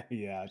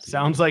 Yeah,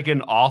 sounds like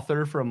an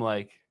author from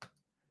like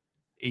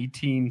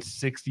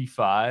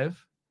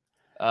 1865.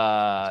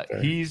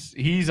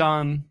 He's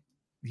on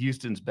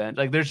Houston's bench.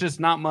 Like, there's just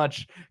not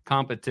much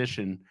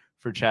competition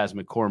for Chas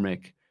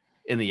McCormick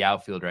in the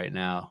outfield right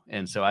now,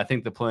 and so I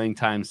think the playing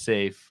time's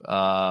safe.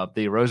 The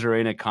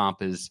Arozarena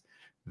comp is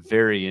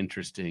very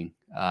interesting.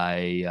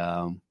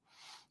 I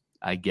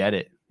get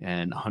it.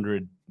 And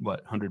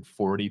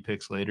 140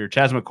 picks later,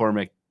 Chas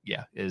McCormick,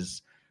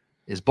 is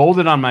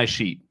bolded on my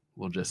sheet.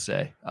 We'll just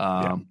say.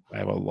 I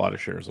have a lot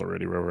of shares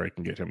already wherever I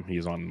can get him.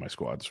 He's on my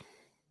squads,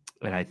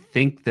 and I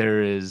think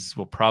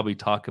we'll probably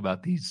talk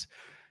about this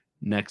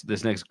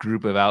next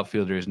group of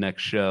outfielders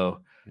next show.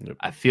 Yep.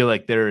 I feel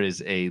like there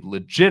is a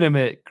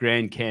legitimate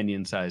Grand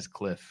Canyon sized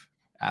cliff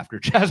after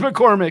Chas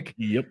McCormick.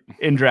 Yep.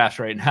 In drafts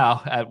right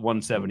now at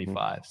 175.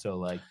 Mm-hmm. So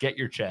like, get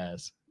your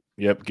Chas.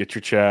 Yep, get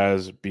your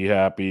Chas. Be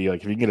happy.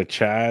 Like if you can get a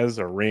Chas,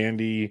 a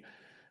Randy,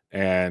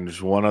 and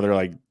just one other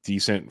like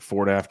decent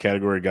 4.5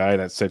 category guy,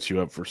 that sets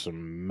you up for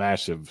some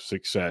massive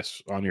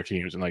success on your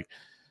teams. And like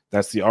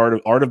that's the art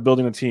of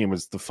building a team.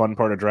 Is the fun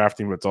part of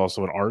drafting, but it's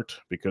also an art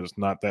because it's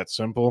not that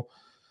simple.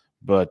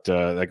 But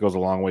that goes a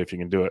long way if you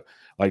can do it.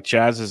 Like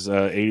Chas is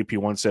ADP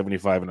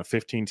 175 in a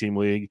 15-team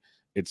league.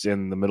 It's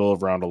in the middle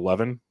of round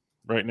 11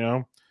 right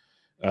now.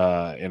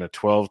 In a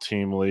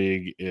 12-team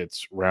league,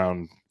 it's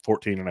round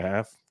 14 and a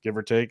half, give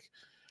or take.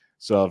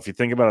 So if you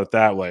think about it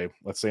that way,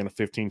 let's say in a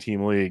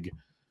 15-team league,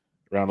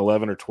 round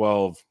 11 or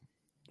 12,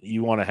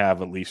 you want to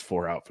have at least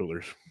 4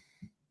 outfielders.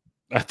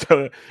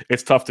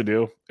 It's tough to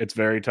do. It's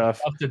very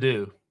tough. Tough to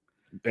do.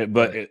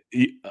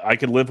 I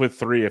could live with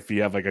 3 if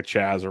you have like a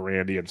Chas or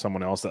Randy and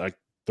someone else that like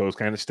those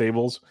kind of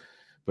stables.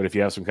 But if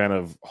you have some kind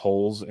of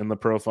holes in the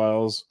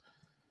profiles,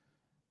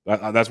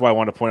 that's why I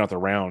wanted to point out the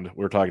round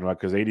we're talking about,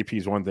 because ADP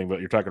is one thing, but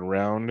you're talking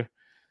round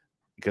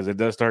because it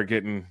does start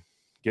getting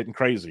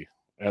crazy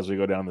as we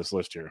go down this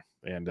list here.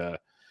 And it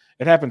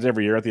happens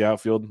every year at the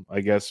outfield,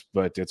 I guess,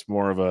 but it's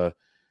more of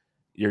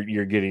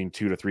you're getting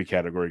 2 to 3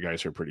 category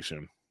guys here pretty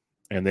soon.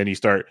 And then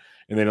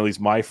at least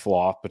my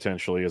flaw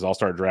potentially is I'll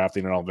start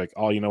drafting and I'll be like,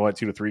 oh, you know what,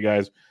 2 to 3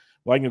 guys.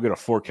 Well, I can go get a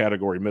 4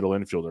 category middle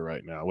infielder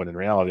right now. When in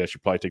reality, I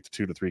should probably take the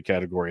 2 to 3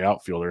 category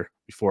outfielder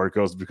before it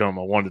goes to become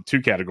a 1 to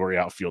 2 category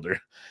outfielder.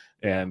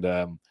 And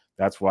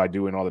that's why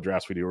doing all the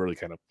drafts we do early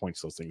kind of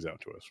points those things out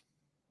to us.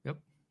 Yep.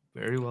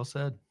 Very well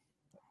said.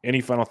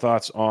 Any final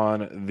thoughts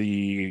on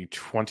the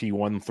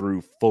 21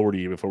 through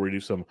 40 before we do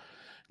some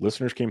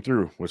listeners came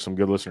through with some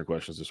good listener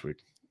questions this week?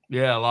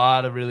 Yeah, a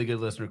lot of really good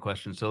listener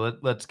questions. So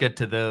let's get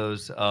to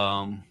those.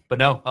 But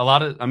no, a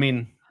lot of, I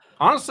mean,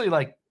 honestly,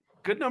 like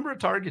good number of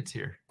targets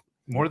here,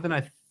 more than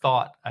I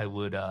thought I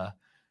would.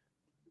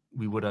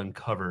 We would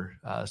uncover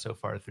so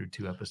far through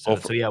 2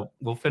 episodes. So yeah,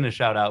 we'll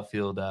finish out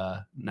Outfield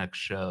next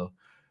show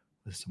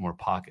with some more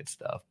pocket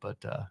stuff.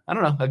 But I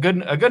don't know, a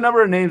good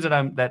number of names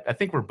that I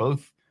think we're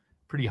both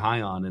pretty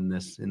high on in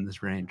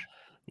this range.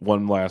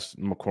 One last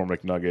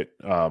McCormick nugget: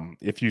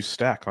 if you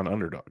stack on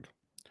underdog,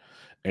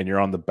 and you're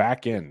on the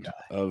back end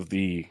of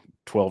the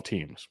 12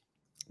 teams,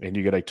 and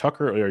you get a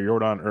Tucker or a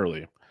Jordan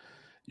early,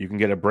 you can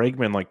get a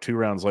Bregman like 2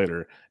 rounds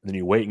later, and then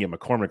you wait and get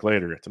McCormick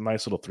later. It's a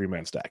nice little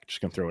 3-man stack.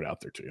 Just gonna throw it out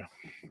there to you.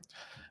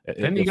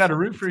 Then you got to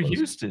root for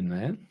Houston,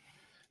 man.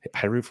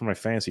 I root for my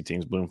fantasy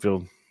teams,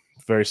 Bloomfield.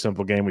 Very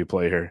simple game we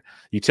play here.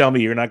 You tell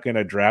me you're not going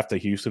to draft a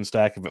Houston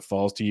stack if it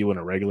falls to you in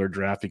a regular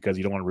draft because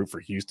you don't want to root for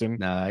Houston.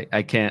 No,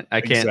 I can't.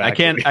 I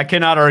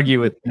cannot argue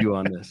with you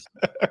on this.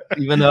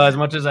 Even though as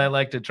much as I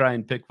like to try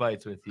and pick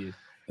fights with you.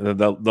 And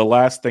the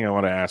last thing I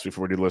want to ask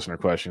before we do listener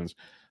questions.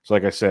 So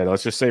like I said,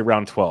 let's just say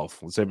round 12.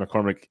 Let's say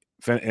McCormick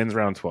ends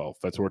round 12.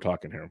 That's what we're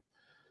talking here.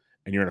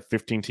 And you're in a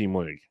 15-team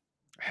league.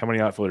 How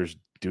many outfielders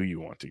do you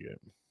want to get?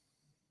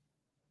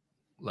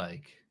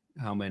 Like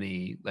how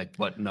many, like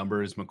what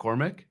number is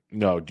McCormick?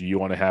 No, do you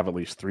want to have at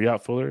least 3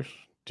 outfielders?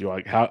 Do you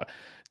like how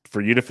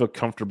for you to feel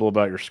comfortable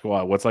about your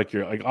squad? What's like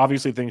your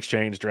obviously things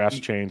change, drafts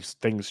change,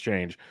 things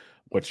change.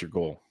 What's your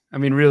goal? I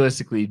mean,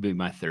 realistically, it'd be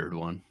my 3rd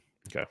one.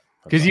 Okay.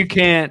 Because you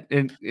can't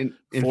in 15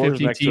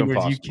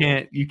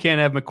 teamers, you can't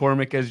have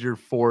McCormick as your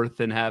 4th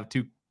and have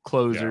 2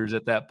 closers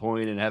at that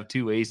point and have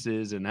 2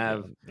 aces and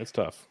have it's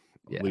tough.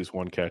 At least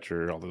 1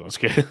 catcher, all those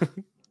kids.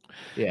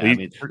 Yeah, I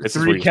mean,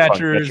 3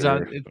 catchers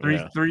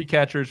three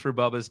catchers for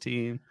Bubba's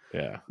team.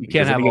 Yeah, you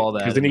can't have all that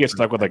because then you get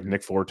stuck with like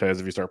Nick Fortes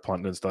if you start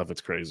punting and stuff. It's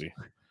crazy.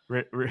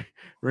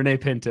 Rene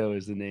Pinto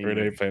is the name.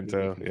 Rene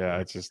Pinto. Yeah,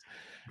 it's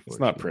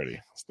not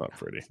pretty. It's not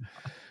pretty.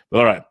 But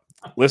all right,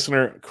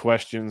 listener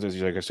questions. As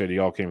like I said,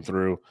 you all came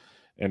through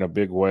in a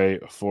big way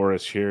for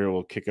us here.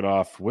 We'll kick it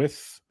off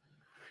with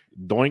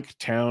Doink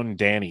Town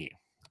Danny.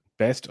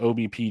 Best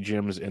OBP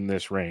gyms in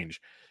this range.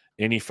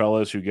 Any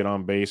fellas who get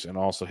on base and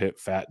also hit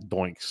fat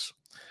doinks.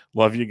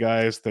 Love you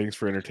guys. Thanks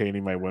for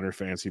entertaining my winter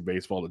fantasy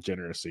baseball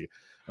degeneracy.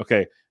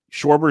 Okay,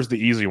 Schwarber's the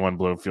easy one,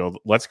 Bloomfield.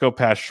 Let's go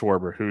past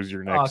Schwarber. Who's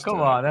your next? Oh,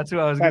 come on. That's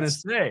what I was going to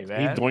say,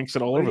 man. He doinks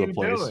it all over the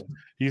place. Doing?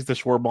 He's the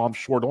Schwarbomb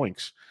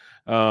Schwardoinks.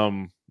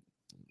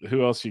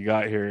 Who else you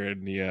got here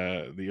in the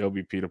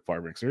OBP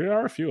department? So there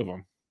are a few of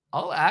them.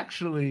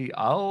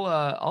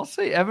 I'll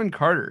say Evan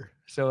Carter.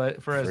 So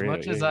for as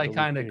much as I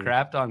kind of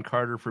crapped on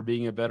Carter for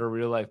being a better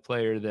real life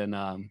player than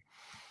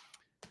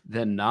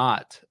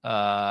not,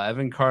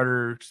 Evan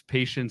Carter's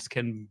patience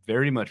can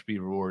very much be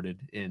rewarded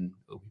in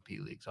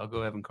OBP leagues. I'll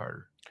go Evan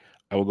Carter.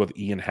 I will go with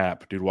Ian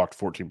Happ. Dude walked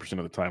 14%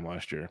 of the time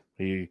last year.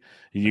 He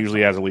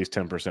usually has at least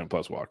 10%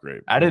 plus walk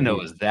rate. I didn't know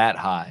it was that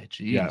high.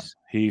 Jeez.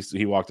 Yeah,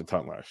 he walked a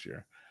ton last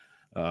year.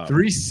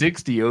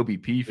 360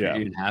 OBP for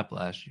Ian Happ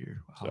last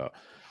year. Wow. So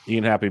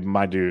Ian Happ,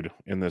 my dude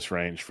in this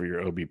range for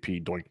your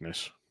OBP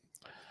doinkness.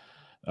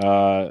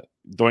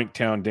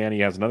 Doinktown Danny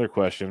has another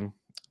question.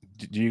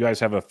 Do you guys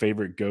have a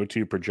favorite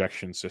go-to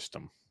projection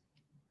system?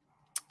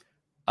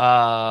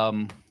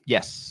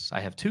 Yes, I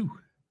have 2.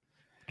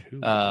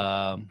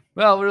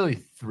 Well, really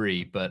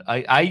 3, but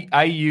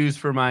I use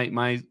for my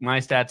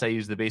stats, I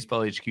use the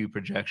Baseball HQ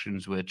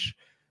projections, which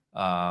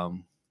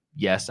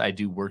yes, I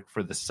do work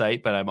for the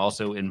site, but I'm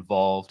also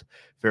involved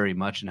very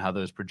much in how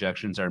those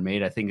projections are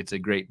made. I think it's a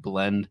great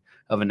blend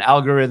of an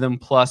algorithm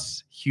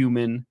plus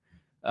human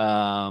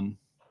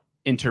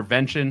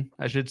intervention,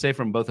 I should say,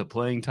 from both a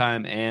playing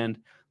time and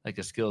like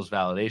a skills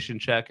validation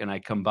check. And I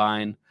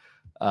combine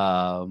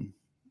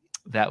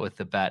that with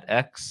the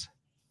BAT-X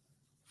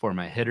for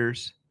my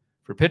hitters.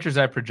 For pitchers,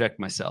 I project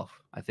myself.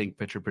 I think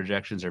pitcher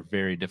projections are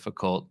very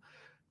difficult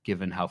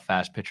given how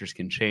fast pitchers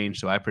can change.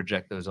 So I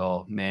project those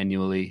all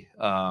manually.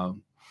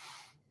 And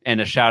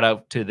a shout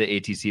out to the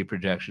ATC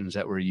projections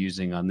that we're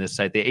using on this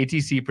site. The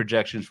ATC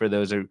projections, for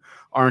those who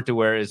aren't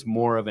aware, is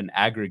more of an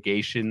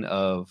aggregation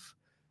of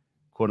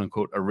quote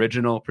unquote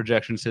original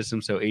projection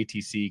systems. So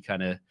ATC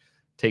kind of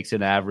takes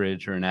an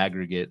average or an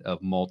aggregate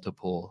of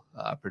multiple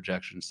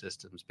projection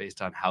systems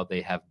based on how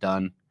they have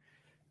done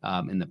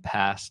in the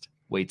past,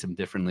 weights them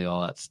differently,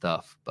 all that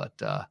stuff. But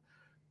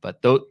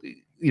though,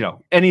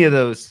 any of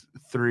those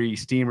 3,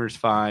 Steamer's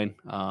fine.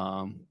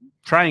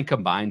 Try and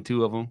combine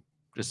 2 of them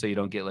just so you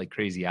don't get like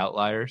crazy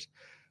outliers.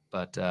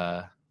 But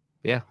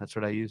yeah, that's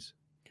what I use.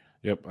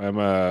 Yep, I'm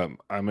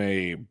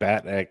a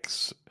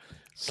BAT-X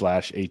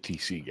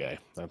 /ATC guy.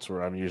 That's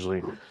where I'm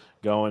usually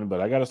going, but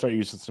I got to start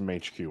using some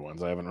HQ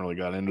ones. I haven't really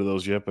got into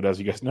those yet, but as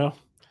you guys know,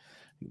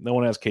 no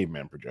one has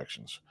caveman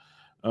projections.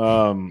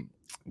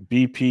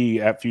 BP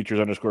at futures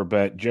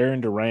 _bet.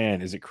 Jaron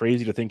Duran, is it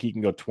crazy to think he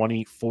can go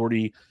 20,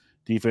 40,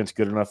 Defense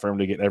good enough for him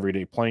to get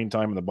everyday playing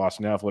time in the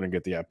Boston outfield and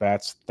get the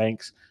at-bats?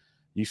 Thanks.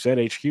 You said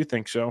HQ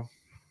thinks so.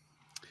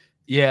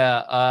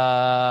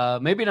 Yeah,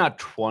 maybe not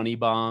 20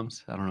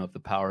 bombs. I don't know if the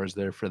power is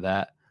there for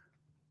that,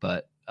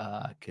 but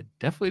could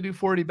definitely do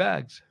 40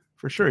 bags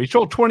for sure. He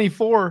sold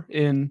 24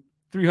 in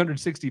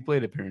 360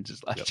 plate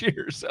appearances last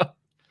year. So,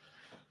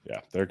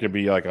 yeah, there could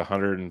be like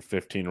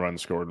 115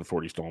 runs scored and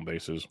 40 stolen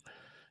bases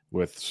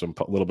with some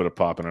little bit of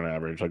pop in an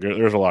average. Like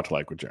there's a lot to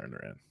like with Jarren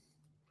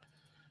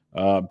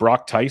Duran.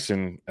 Brock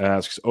Tyson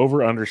asks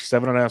over under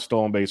 7.5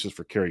 stolen bases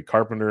for Kerry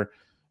Carpenter.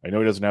 I know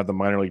he doesn't have the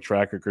minor league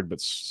track record, but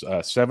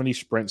 70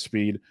 sprint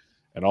speed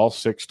and all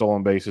 6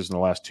 stolen bases in the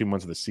last 2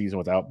 months of the season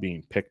without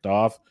being picked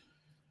off.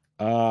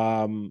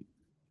 I'll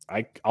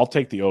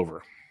take the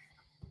over.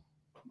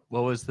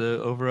 What was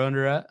the over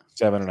under at?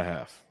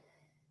 7.5.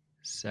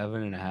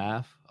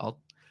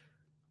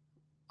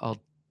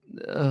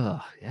 7.5.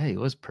 Yeah, he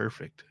was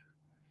perfect.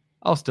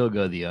 I'll still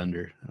go the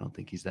under. I don't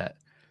think he's that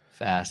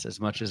fast. As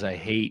much as I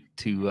hate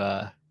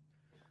to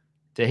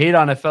hate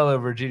on a fellow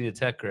Virginia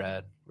Tech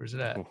grad. Where's it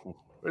at?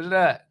 Where's it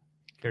at?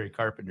 Kerry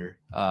Carpenter.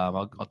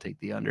 I'll take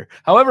the under.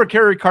 However,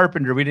 Kerry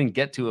Carpenter, we didn't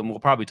get to him. We'll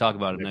probably talk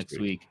about it next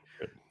week.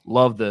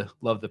 Love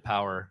the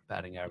power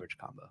batting average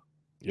combo.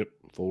 Yep,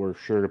 for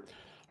sure.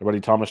 Our buddy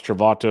Thomas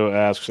Travato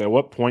asks, at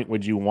what point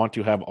would you want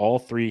to have all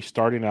 3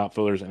 starting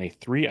outfielders in a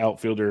 3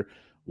 outfielder,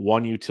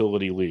 1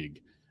 utility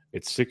league?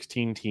 It's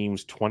 16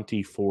 teams,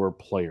 24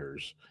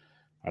 players.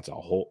 That's a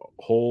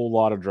whole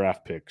lot of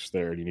draft picks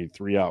there. You need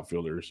 3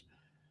 outfielders.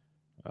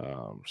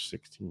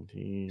 16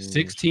 teams.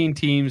 16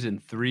 teams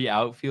and 3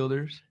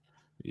 outfielders.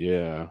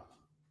 Yeah.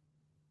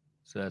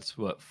 So that's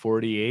what,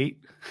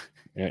 48?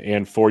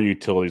 And 4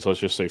 utilities. Let's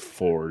just say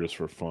 4 just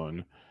for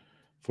fun.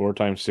 4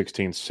 times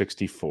 16,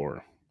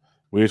 64.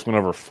 We just went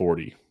over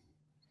 40.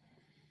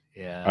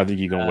 Yeah. I think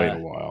you can wait a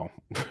while.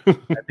 I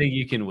think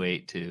you can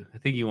wait too. I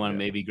think you want to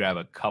maybe grab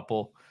a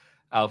couple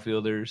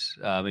outfielders,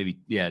 maybe,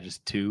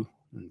 just 2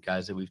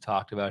 guys that we've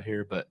talked about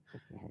here. But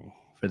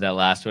for that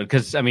last one,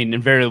 because, I mean,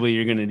 invariably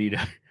you're going to need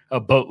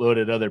a boatload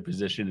at other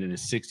position in a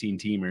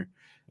 16-teamer.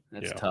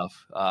 That's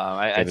tough.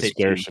 I'd say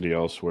scarcity 2.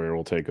 elsewhere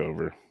will take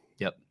over.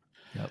 Yep.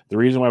 The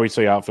reason why we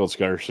say outfield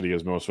scarcity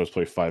is most of us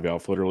play 5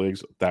 outfielder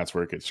leagues. That's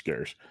where it gets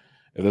scarce.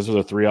 If this was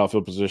a 3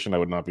 outfield position, I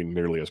would not be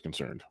nearly as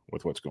concerned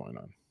with what's going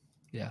on.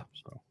 Yeah.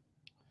 So,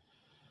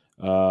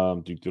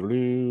 Brant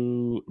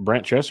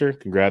Chesser,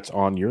 congrats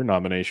on your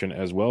nomination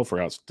as well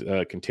for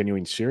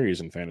continuing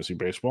series in fantasy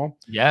baseball.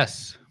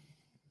 Yes.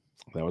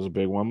 That was a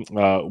big one.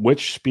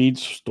 Which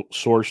speed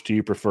source do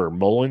you prefer,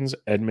 Mullins,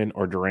 Edman,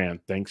 or Duran?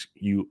 Thanks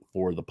you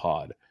for the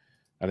pod.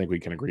 I think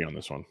we can agree on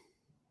this one.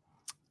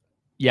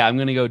 Yeah, I'm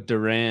going to go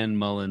Duran,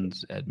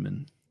 Mullins,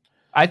 Edman.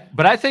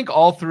 But I think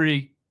all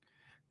 3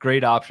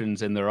 great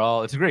options, and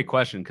it's a great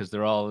question because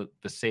they're all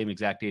the same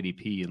exact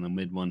ADP in the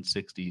mid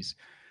 160s.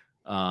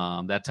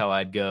 That's how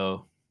I'd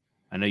go.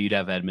 I know you'd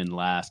have Edman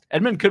last.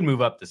 Edman could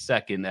move up to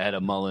second ahead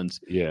of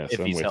Mullins if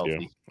he's healthy.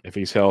 You. If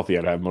he's healthy,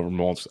 I'd have him over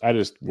Mullins. I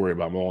just worry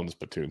about Mullins'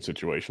 platoon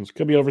situations.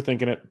 Could be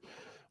overthinking it.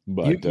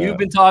 But you've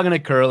been talking to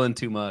Curlin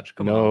too much.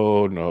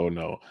 No.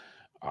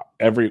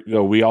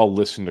 We all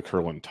listen to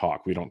Curlin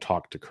talk. We don't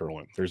talk to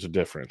Curlin. There's a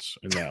difference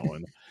in that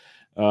one.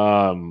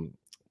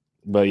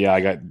 But yeah, I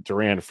got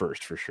Duran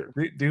first for sure.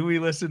 Do we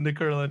listen to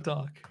Curlin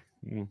talk?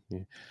 Mm-hmm.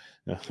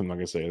 No, I'm not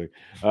gonna say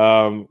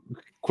anything.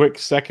 Quick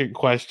second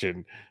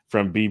question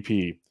from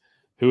BP.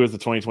 Who is the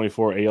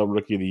 2024 AL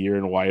Rookie of the Year,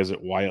 and why is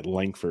it Wyatt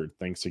Langford?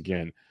 Thanks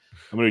again.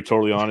 I'm going to be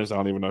totally honest. I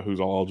don't even know who's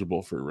all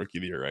eligible for Rookie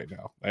of the Year right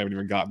now. I haven't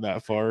even gotten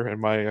that far in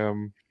my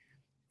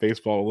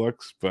baseball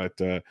looks, but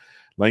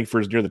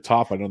Langford's near the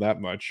top. I know that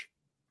much.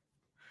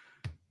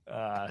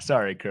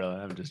 Sorry,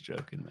 Curlin. I'm just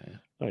joking, man.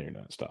 No, you're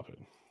not. Stop it.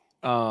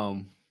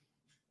 What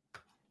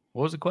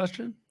was the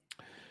question?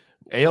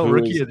 AL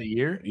Rookie of the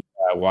Year?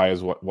 Yeah, why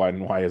is it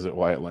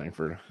Wyatt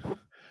Langford?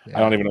 Yeah. I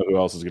don't even know who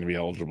else is going to be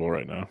eligible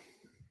right now.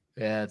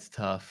 Yeah, it's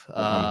tough.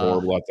 I'm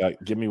horrible at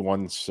that. Give me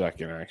 1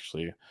 second,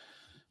 actually.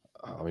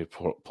 Let me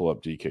pull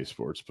up DK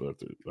Sports, but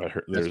I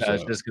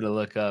was just going to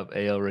look up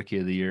AL Rookie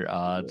of the Year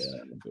odds. Yeah,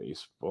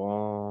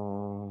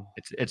 baseball.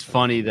 It's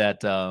funny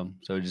that so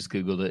I just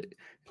Googled it.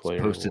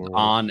 It's posted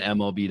on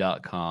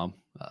MLB.com.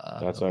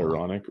 That's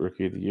ironic.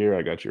 Rookie of the Year.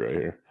 I got you right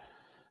here.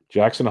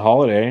 Jackson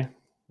Holiday,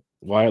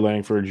 Wyatt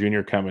Langford,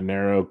 Junior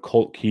Caminero,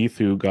 Colt Keith,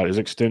 who got his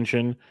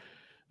extension.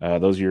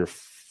 Those are your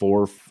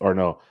 4, or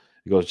no.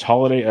 It goes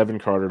Holiday, Evan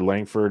Carter,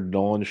 Langford,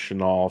 Nolan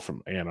Chenal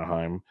from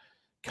Anaheim,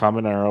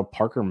 Caminero,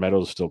 Parker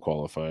Meadows still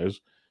qualifies,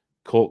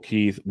 Colt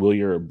Keith,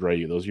 Wilyer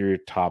Abreu. Those are your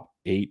top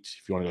 8.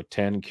 If you want to go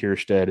 10,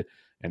 Kierstead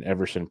and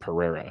Everson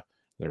Pereira.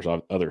 There's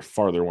other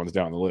farther ones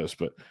down the list,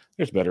 but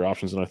there's better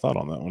options than I thought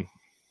on that one.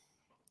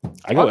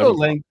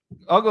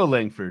 I'll go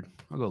Langford.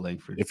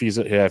 If he's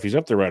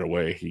up there right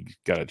away, he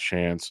got a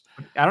chance.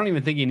 I don't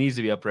even think he needs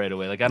to be up right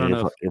away. Like I don't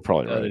know. You're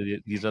probably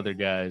right. These other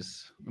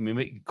guys. I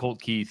mean,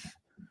 Colt Keith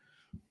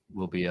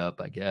will be up,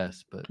 I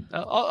guess, but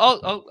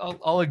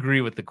I'll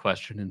agree with the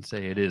question and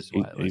say it is.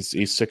 He's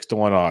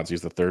 6-1 odds.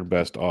 He's the 3rd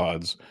best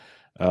odds.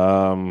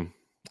 For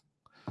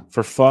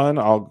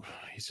fun,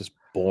 he's just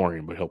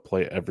boring, but he'll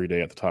play every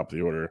day at the top of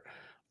the order.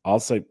 I'll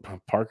say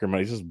Parker,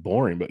 he's just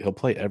boring, but he'll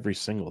play every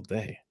single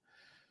day.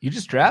 You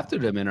just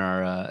drafted him in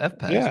our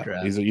FPAS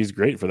draft. He's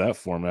great for that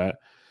format.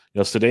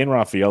 Sedane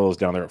Raphael is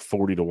down there at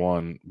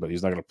 40-1, but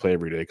he's not going to play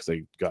every day because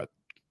they got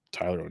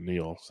Tyler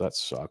O'Neill, so that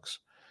sucks.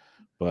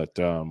 But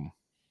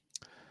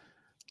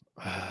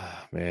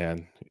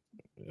man,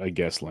 I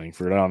guess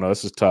Langford. I don't know.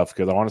 This is tough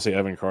because I want to say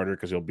Evan Carter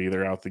because he'll be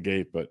there out the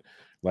gate, but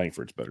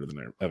Langford's better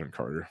than Evan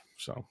Carter,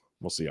 so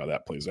we'll see how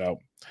that plays out.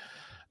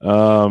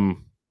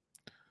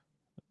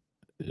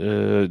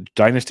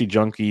 Dynasty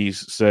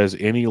Junkies says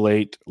any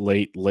late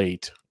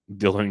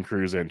Dylan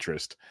Cruz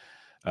interest.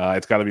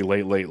 It's got to be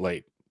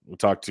late. We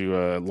talked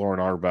to Lauren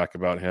Auerbach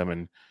about him,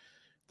 and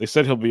they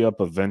said he'll be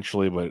up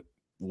eventually, but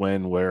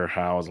when, where,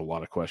 how is a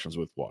lot of questions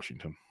with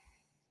Washington.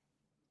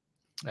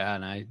 Yeah,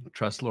 and I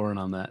trust Lauren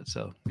on that.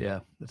 So yeah,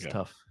 it's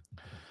tough.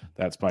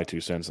 That's my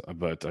 2 cents,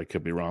 but I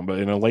could be wrong. But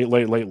in a late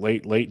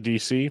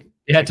DC,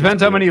 yeah, it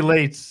depends how many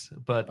lates.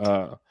 But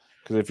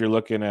because if you're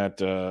looking at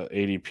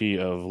ADP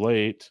of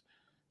late,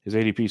 his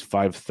ADP is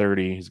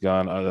 530. He's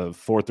gone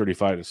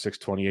 435 to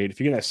 628. If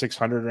you get that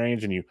 600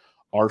 range and you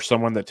are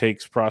someone that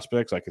takes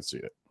prospects, I could see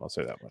it. I'll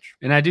say that much.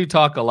 And I do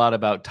talk a lot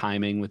about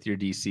timing with your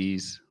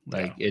DCs.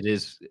 Like it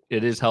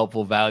is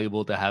helpful,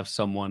 valuable to have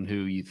someone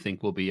who you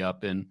think will be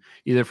up in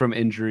either from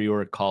injury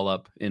or a call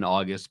up in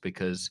August,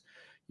 because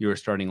your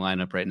starting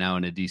lineup right now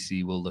in a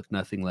DC will look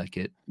nothing like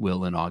it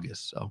will in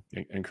August. So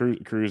and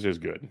Cruz is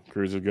good.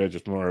 Cruz is good.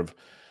 Just more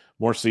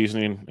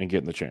seasoning and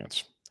getting the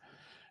chance.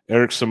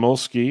 Eric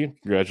Samolsky,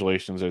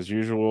 congratulations as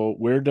usual.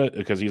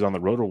 Because he's on the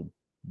Roto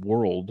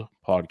World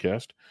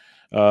podcast.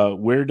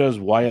 Where does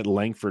Wyatt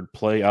Langford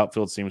play?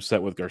 Outfield seems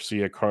set with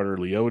Garcia, Carter,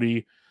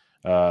 Leote.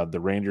 The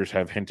Rangers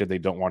have hinted they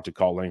don't want to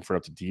call Langford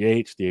up to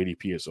DH. The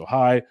ADP is so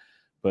high,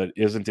 but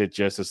isn't it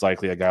just as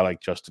likely a guy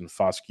like Justin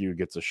Foscue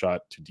gets a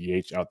shot to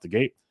DH out the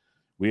gate?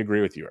 We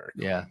agree with you, Eric.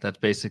 Yeah, that's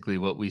basically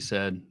what we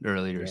said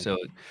earlier. Yeah. So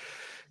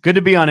good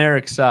to be on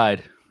Eric's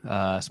side.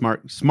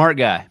 Smart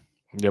guy.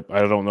 Yep,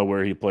 I don't know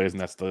where he plays, and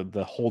that's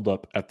the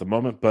holdup at the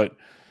moment, but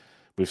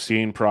we've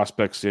seen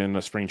prospects in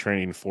spring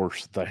training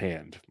force the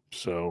hand.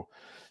 So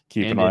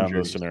keep an eye on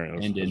those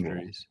scenarios. And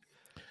injuries.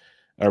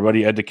 Well. Our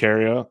buddy Ed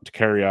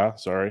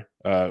DeCaria,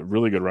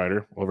 really good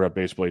writer over at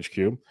Baseball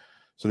HQ.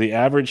 So the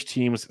average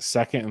team's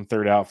second and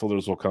third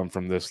outfielders will come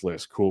from this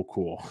list.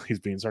 Cool. He's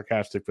being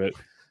sarcastic, but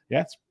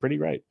yeah, it's pretty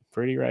right.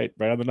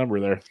 Right on the number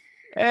there.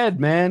 Ed,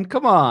 man,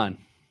 come on.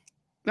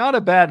 Not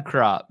a bad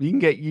crop. You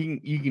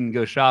can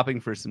go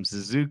shopping for some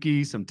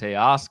Suzuki, some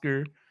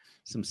Teoscar,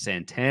 some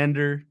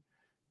Santander.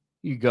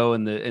 You go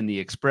in the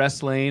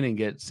express lane and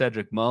get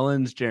Cedric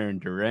Mullins, Jarren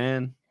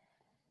Duran,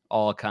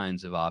 all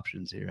kinds of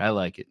options here. I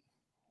like it.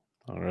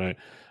 All right.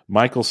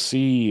 Michael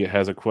C.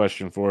 has a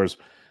question for us.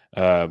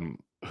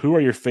 Who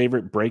are your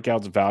favorite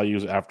breakouts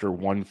values after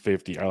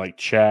 150? I like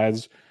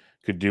Chaz.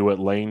 Could do what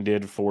Lane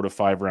did 4 to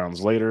 5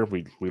 rounds later.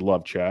 We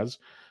love Chaz.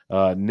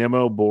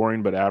 Nimmo,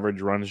 boring, but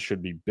average runs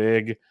should be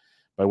big.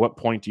 By what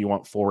point do you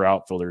want 4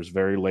 outfielders?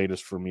 Very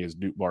latest for me is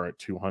Nootbaar at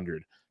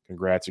 200.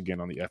 Congrats again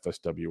on the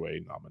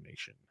FSWA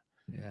nomination.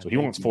 Yeah, so he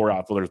wants 4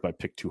 outfielders by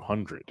pick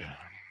 200.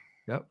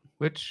 Yep,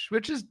 which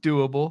is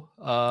doable.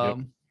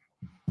 Yep.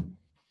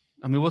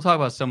 I mean, we'll talk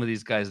about some of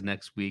these guys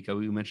next week.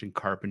 We mentioned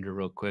Carpenter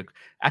real quick.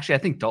 Actually, I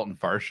think Dalton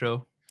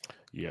Varsho.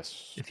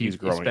 Yes, he's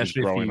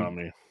growing on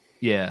me.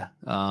 Yeah,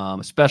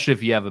 especially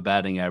if you have a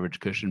batting average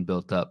cushion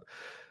built up.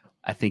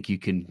 I think you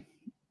can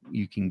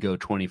go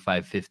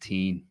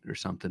 25-15 or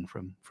something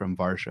from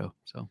Varsho.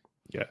 So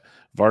yeah,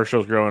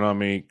 Varsho's growing on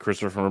me.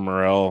 Christopher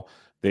Morel,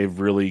 they've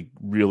really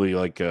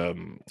like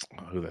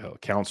who the hell?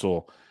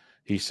 Council.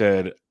 He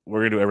said we're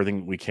gonna do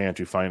everything we can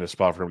to find a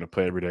spot for him to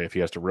play every day. If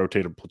he has to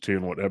rotate a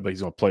platoon, whatever, but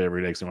he's gonna play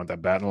every day because they want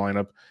that batting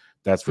lineup.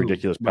 That's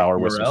ridiculous power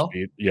with some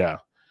speed. Yeah,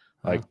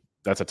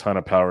 that's a ton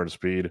of power and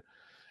speed.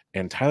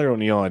 And Tyler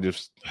O'Neill, at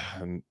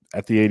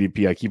the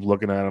ADP, I keep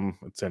looking at him.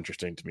 It's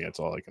interesting to me. That's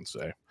all I can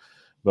say.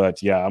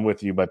 But yeah, I'm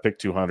with you. By pick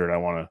 200,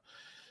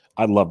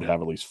 I'd love to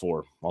have at least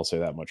 4. I'll say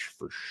that much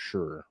for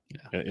sure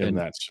in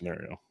that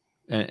scenario.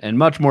 And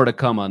much more to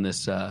come on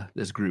this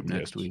group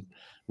next week.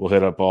 We'll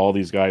hit up all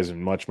these guys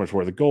and much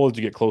more. The goal is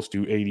to get close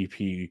to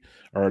ADP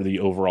or the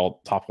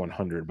overall top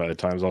 100 by the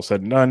time it's all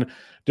said and done.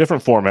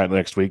 Different format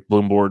next week.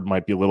 Bloomboard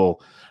might be a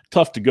little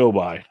tough to go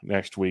by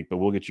next week, but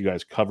we'll get you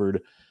guys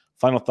covered.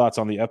 Final thoughts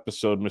on the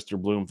episode, Mr.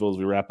 Bloomfield, as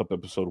we wrap up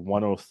episode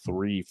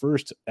 103.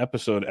 First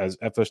episode as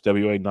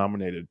FSWA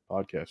nominated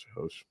podcast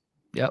host.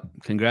 Yep.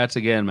 Congrats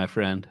again, my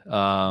friend.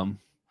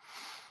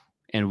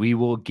 And we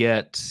will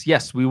get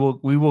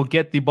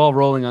the ball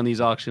rolling on these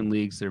auction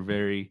leagues. They're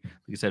very, like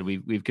I said,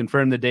 we've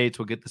confirmed the dates.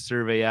 We'll get the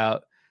survey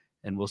out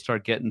and we'll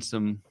start getting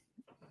some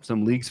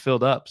leagues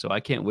filled up. So I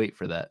can't wait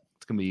for that.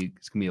 It's gonna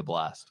be a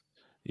blast.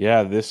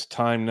 Yeah, this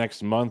time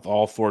next month,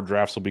 all 4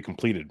 drafts will be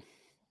completed.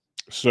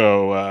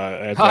 So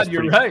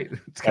you're right.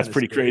 That's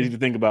pretty crazy to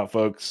think about,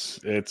 folks.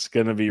 It's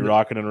going to be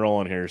rocking and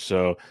rolling here.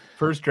 So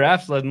first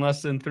draft's in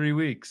less than 3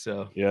 weeks.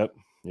 So yep.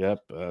 So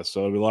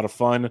it'll be a lot of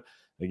fun.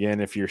 Again,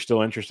 if you're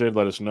still interested,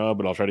 let us know.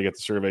 But I'll try to get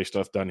the survey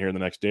stuff done here in the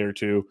next day or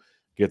two.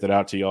 get that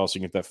out to y'all so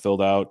you can get that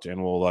filled out,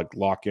 and we'll like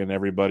lock in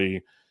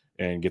everybody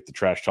and get the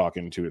trash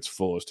talking to its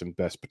fullest and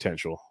best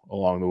potential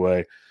along the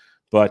way.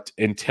 But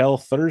until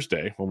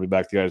Thursday, we'll be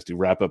back to you guys to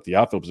wrap up the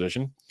outfield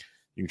position.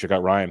 You can check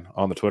out Ryan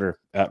on the Twitter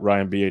at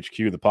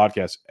RyanBHQ, the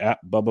podcast at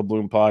Bubba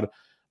Bloom Pod.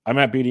 I'm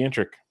at BD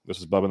Intric. This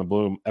is Bubba and the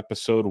Bloom,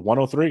 episode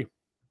 103.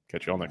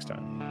 Catch you all next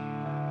time.